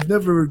accountant, and I've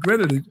never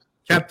regretted it.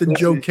 Captain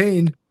Joe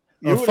Kane.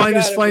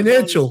 Finest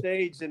Financial. On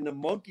stage in the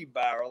Monkey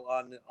Barrel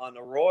on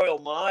the Royal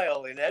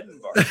Mile in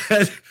Edinburgh.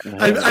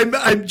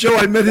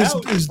 I met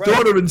his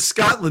daughter in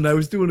Scotland. I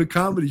was doing a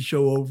comedy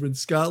show over in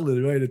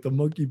Scotland, right at the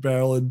Monkey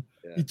Barrel, and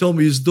he told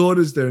me his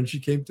daughter's there, and she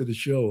came to the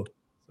show.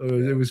 So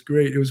it was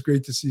great. It was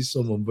great to see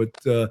someone. But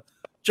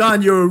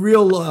John, you're a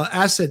real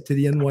asset to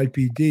the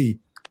NYPD,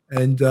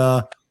 and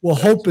we're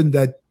hoping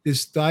that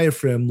this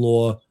diaphragm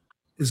law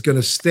is going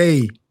to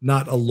stay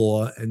not a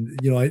law. And,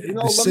 Let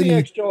me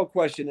ask Joe a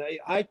question.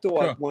 I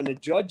thought Sure. when the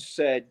judge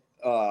said,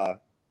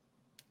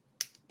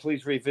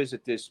 please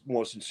revisit this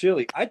more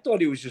sincerely, I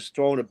thought he was just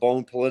throwing a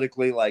bone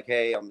politically, like,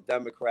 hey, I'm a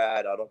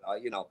Democrat.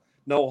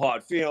 No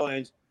hard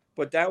feelings.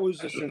 But that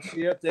was a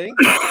sincere thing.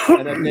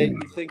 And then do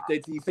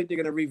you think they're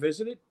going to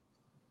revisit it?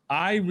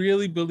 I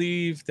really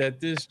believe that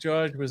this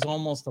judge was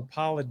almost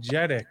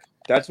apologetic.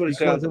 That's what it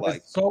because sounded it was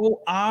like.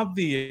 so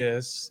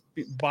obvious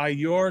by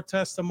your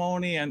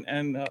testimony,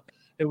 and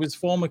it was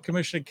former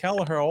Commissioner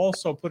Kelleher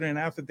also put in an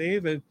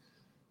affidavit.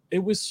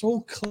 It was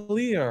so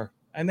clear,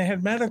 and they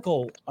had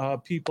medical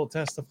people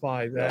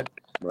testify that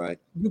Right.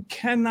 you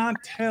cannot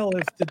tell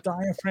if the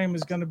diaphragm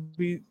is going to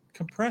be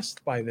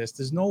compressed by this.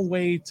 There's no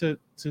way to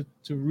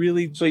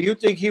really. So you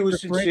think he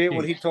was sincere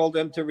when differentiate. he told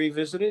them to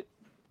revisit it?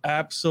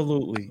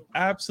 Absolutely.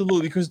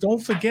 Because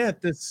don't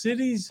forget, the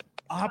city's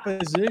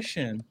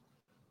opposition,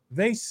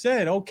 they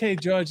said, okay,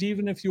 Judge,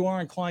 even if you are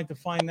inclined to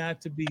find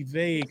that to be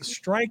vague,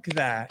 strike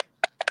that,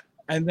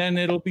 and then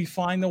it'll be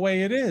fine the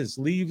way it is.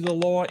 Leave the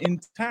law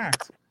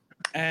intact.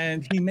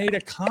 And he made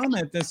a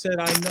comment that said,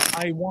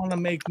 I want to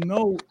make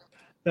note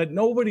that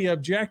nobody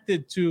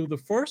objected to the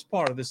first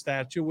part of the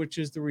statute, which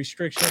is the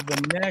restriction of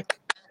the neck,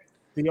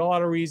 the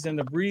arteries, and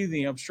the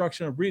breathing,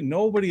 obstruction of breathing.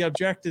 Nobody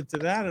objected to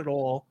that at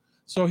all.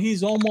 So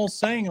he's almost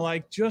saying,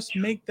 like, just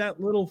make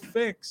that little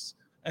fix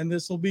and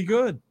this will be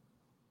good.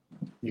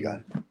 You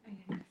got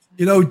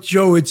it.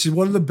 Joe, it's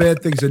one of the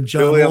bad things. And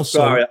John Billy, I'm also.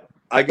 sorry.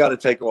 I got to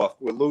take off.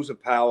 We're losing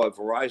power.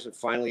 Verizon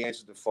finally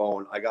answered the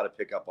phone. I got to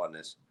pick up on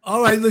this.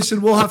 All right, listen,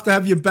 we'll have to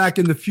have you back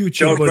in the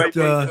future. Joe, But great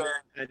being here,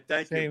 and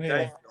thank you. Same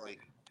here. Thank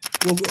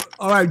you.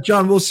 all right,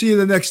 John, we'll see you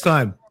the next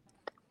time.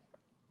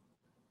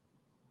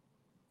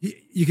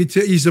 You can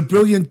tell he's a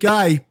brilliant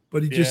guy,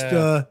 but he just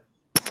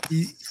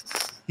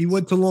he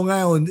went to Long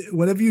Island.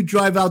 Whenever you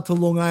drive out to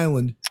Long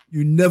Island,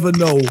 you never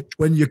know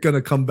when you're going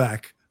to come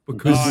back.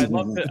 Because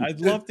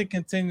I'd love to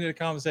continue the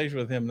conversation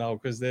with him though,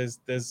 because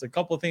there's a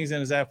couple of things in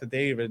his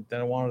affidavit that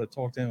I wanted to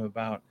talk to him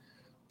about.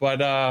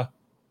 But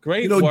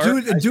great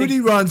work. Duty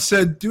Ron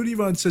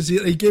says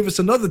he gave us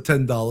another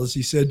 $10.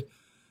 He said,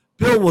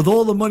 Bill, with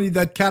all the money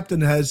that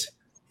captain has,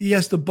 he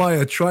has to buy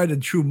a tried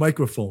and true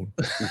microphone.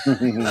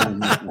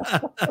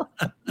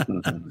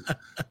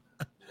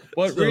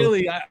 But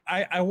really,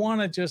 I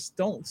want to just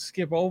don't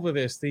skip over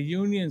this. The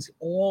unions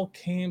all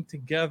came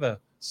together.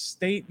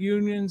 State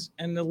unions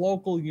and the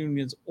local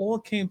unions all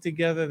came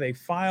together. They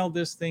filed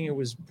this thing. It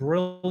was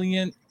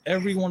brilliant.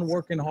 Everyone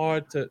working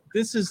hard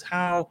this is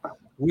how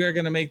we're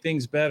going to make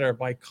things better,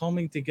 by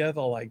coming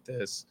together like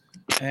this.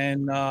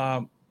 And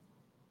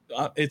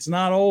it's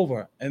not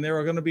over. And there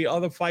are going to be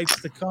other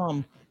fights to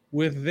come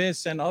with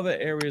this and other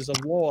areas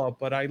of law.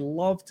 But I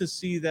love to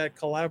see that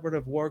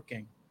collaborative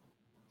working.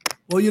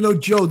 Well,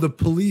 Joe, the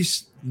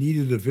police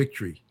needed a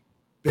victory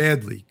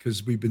badly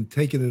because we've been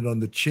taking it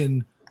on the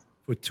chin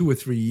for 2 or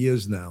 3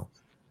 years now.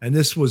 And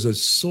this was a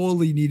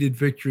sorely needed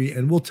victory,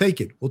 and we'll take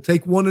it. We'll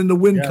take one in the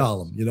win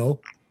column, We'll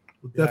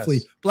definitely.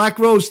 Yes. Black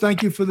Rose,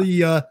 thank you for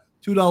the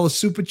 $2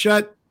 super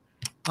chat.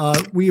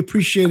 We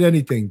appreciate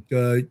anything.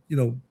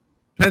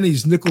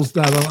 Pennies, nickels,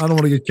 I don't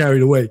want to get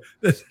carried away.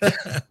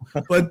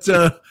 But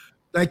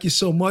thank you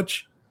so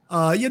much.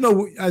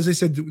 As I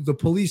said, the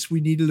police,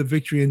 we needed a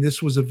victory, and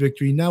this was a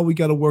victory. Now we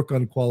got to work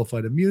on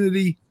qualified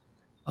immunity.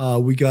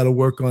 We got to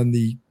work on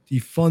the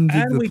defunded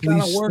And we got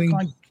police to work thing.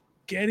 on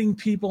getting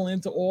people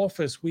into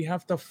office. We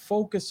have to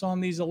focus on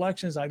these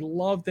elections. I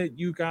love that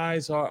you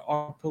guys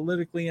are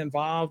politically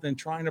involved and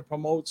trying to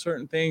promote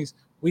certain things.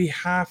 We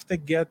have to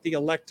get the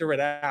electorate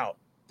out.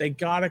 They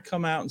got to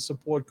come out and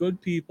support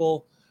good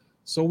people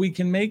so we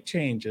can make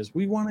changes.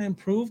 We want to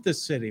improve the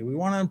city. We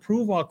want to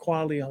improve our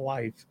quality of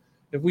life.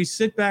 If we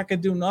sit back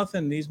and do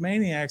nothing, these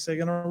maniacs are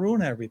going to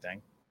ruin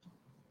everything.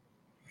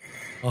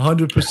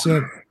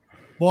 100%.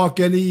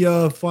 Mark, any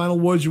final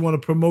words? You want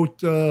to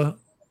promote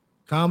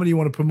comedy? You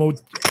want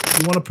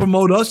to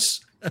promote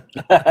us?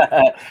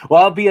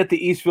 Well, I'll be at the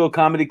Eastville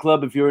Comedy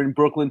Club if you're in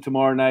Brooklyn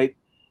tomorrow night,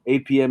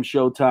 8 p.m.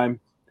 showtime.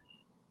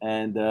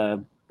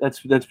 And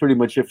that's pretty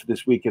much it for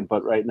this weekend.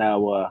 But right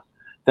now,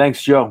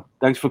 thanks, Joe.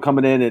 Thanks for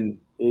coming in.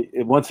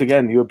 And once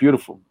again, you're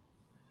beautiful.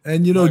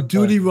 And,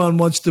 Duty Ron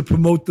wants to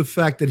promote the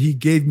fact that he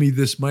gave me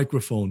this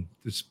microphone,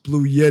 this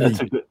Blue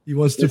Yeti. He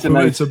wants to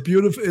promote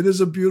it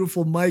is a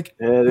beautiful mic.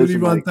 Yeah, Duty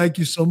Ron, thank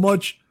you so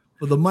much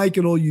for the mic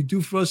and all you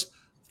do for us.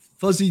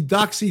 Fuzzy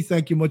Doxy,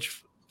 thank you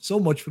so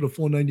much for the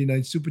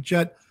 $4.99 super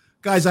chat.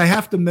 Guys, I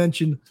have to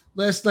mention,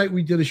 last night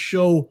we did a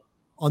show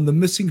on the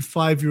missing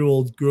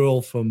 5-year-old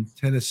girl from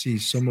Tennessee,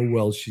 Summer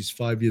Wells. She's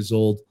 5 years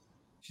old.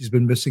 She's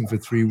been missing for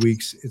 3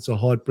 weeks. It's a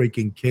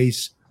heartbreaking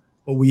case.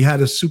 But we had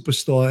a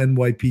superstar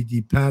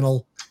NYPD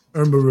panel,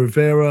 Irma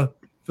Rivera,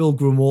 Phil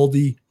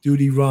Grimaldi,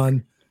 Duty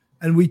Ron,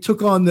 and we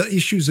took on the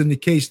issues in the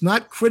case,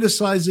 not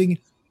criticizing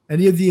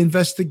any of the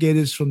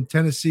investigators from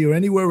Tennessee or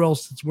anywhere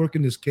else that's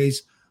working this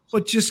case,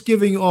 but just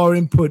giving our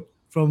input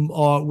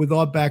with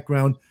our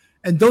background.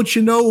 And don't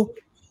you know,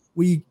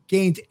 we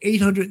gained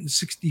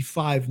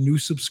 865 new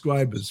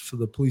subscribers for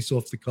the Police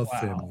Off the Cuff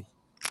family.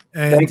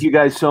 And Thank you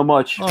guys so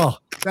much. Oh,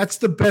 that's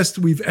the best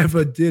we've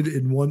ever did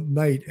in one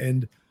night.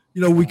 And,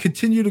 we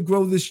continue to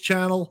grow this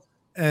channel,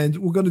 and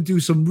we're going to do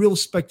some real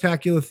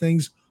spectacular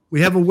things.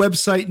 We have a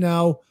website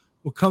now.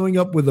 We're coming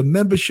up with a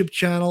membership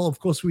channel. Of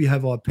course, we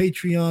have our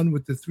Patreon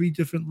with the 3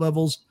 different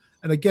levels.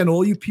 And again,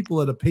 all you people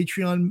that are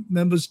Patreon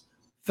members,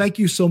 thank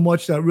you so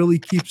much. That really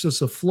keeps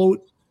us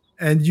afloat.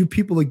 And you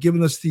people are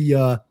giving us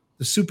the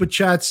super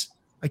chats.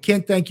 I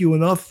can't thank you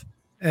enough.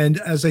 And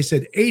as I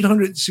said,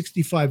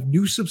 865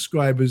 new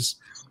subscribers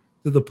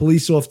to the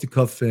Police Off the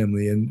Cuff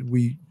family. And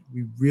we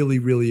really,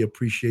 really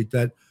appreciate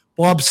that.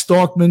 Bob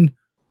Starkman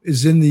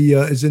is in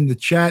the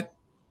chat.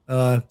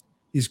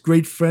 He's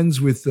great friends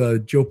with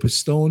Joe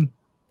Pistone.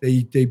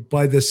 They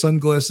buy their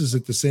sunglasses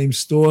at the same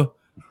store.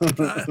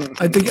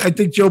 I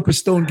think Joe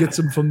Pistone gets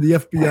them from the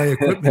FBI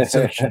equipment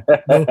section.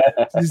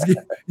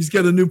 He's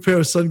got a new pair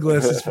of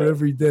sunglasses for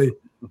every day.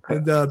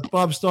 And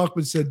Bob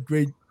Starkman said,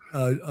 "Great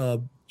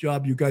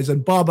job, you guys."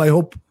 And Bob,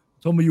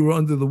 told me you were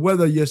under the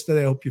weather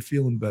yesterday. I hope you're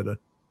feeling better.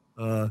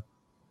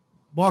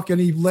 Mark,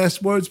 any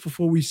last words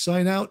before we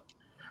sign out?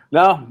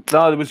 No,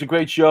 it was a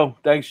great show.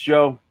 Thanks,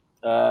 Joe.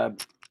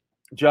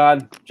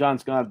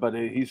 John's gone, but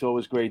he's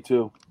always great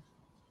too.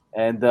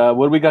 And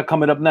what do we got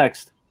coming up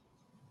next?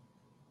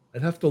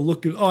 I'd have to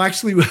look at. Oh,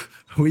 actually,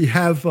 we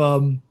have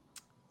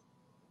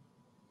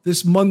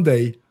this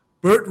Monday,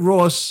 Bert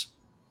Ross,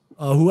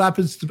 who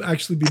happens to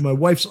actually be my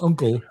wife's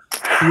uncle,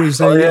 who is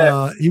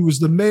he was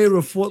the mayor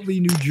of Fort Lee,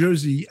 New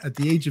Jersey, at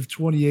the age of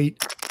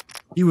 28.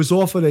 He was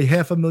offered a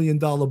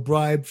 $500,000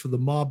 bribe for the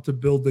mob to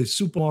build a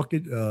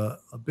supermarket,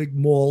 a big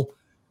mall,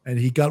 and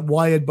he got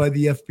wired by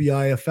the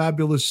FBI. A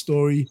fabulous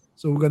story.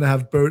 So we're going to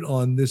have Bert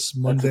on this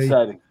Monday.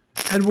 That's exciting.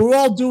 And we're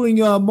all doing,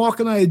 Mark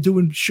and I are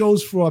doing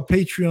shows for our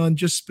Patreon,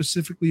 just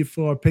specifically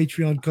for our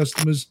Patreon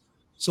customers,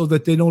 so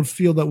that they don't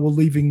feel that we're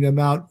leaving them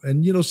out.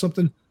 And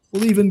something,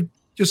 we'll even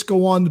just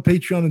go on the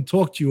Patreon and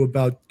talk to you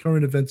about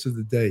current events of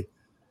the day.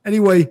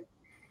 Anyway,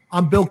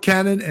 I'm Bill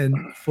Cannon,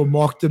 and for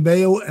Mark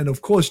DeMeo, and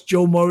of course,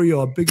 Joe Murray,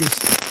 our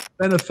biggest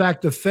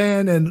benefactor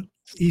fan. And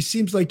he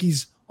seems like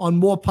he's on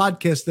more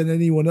podcasts than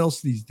anyone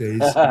else these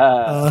days.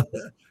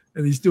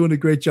 And he's doing a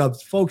great job.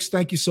 Folks,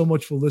 thank you so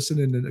much for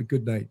listening, and a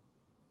good night.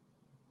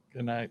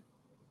 Good night.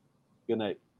 Good night.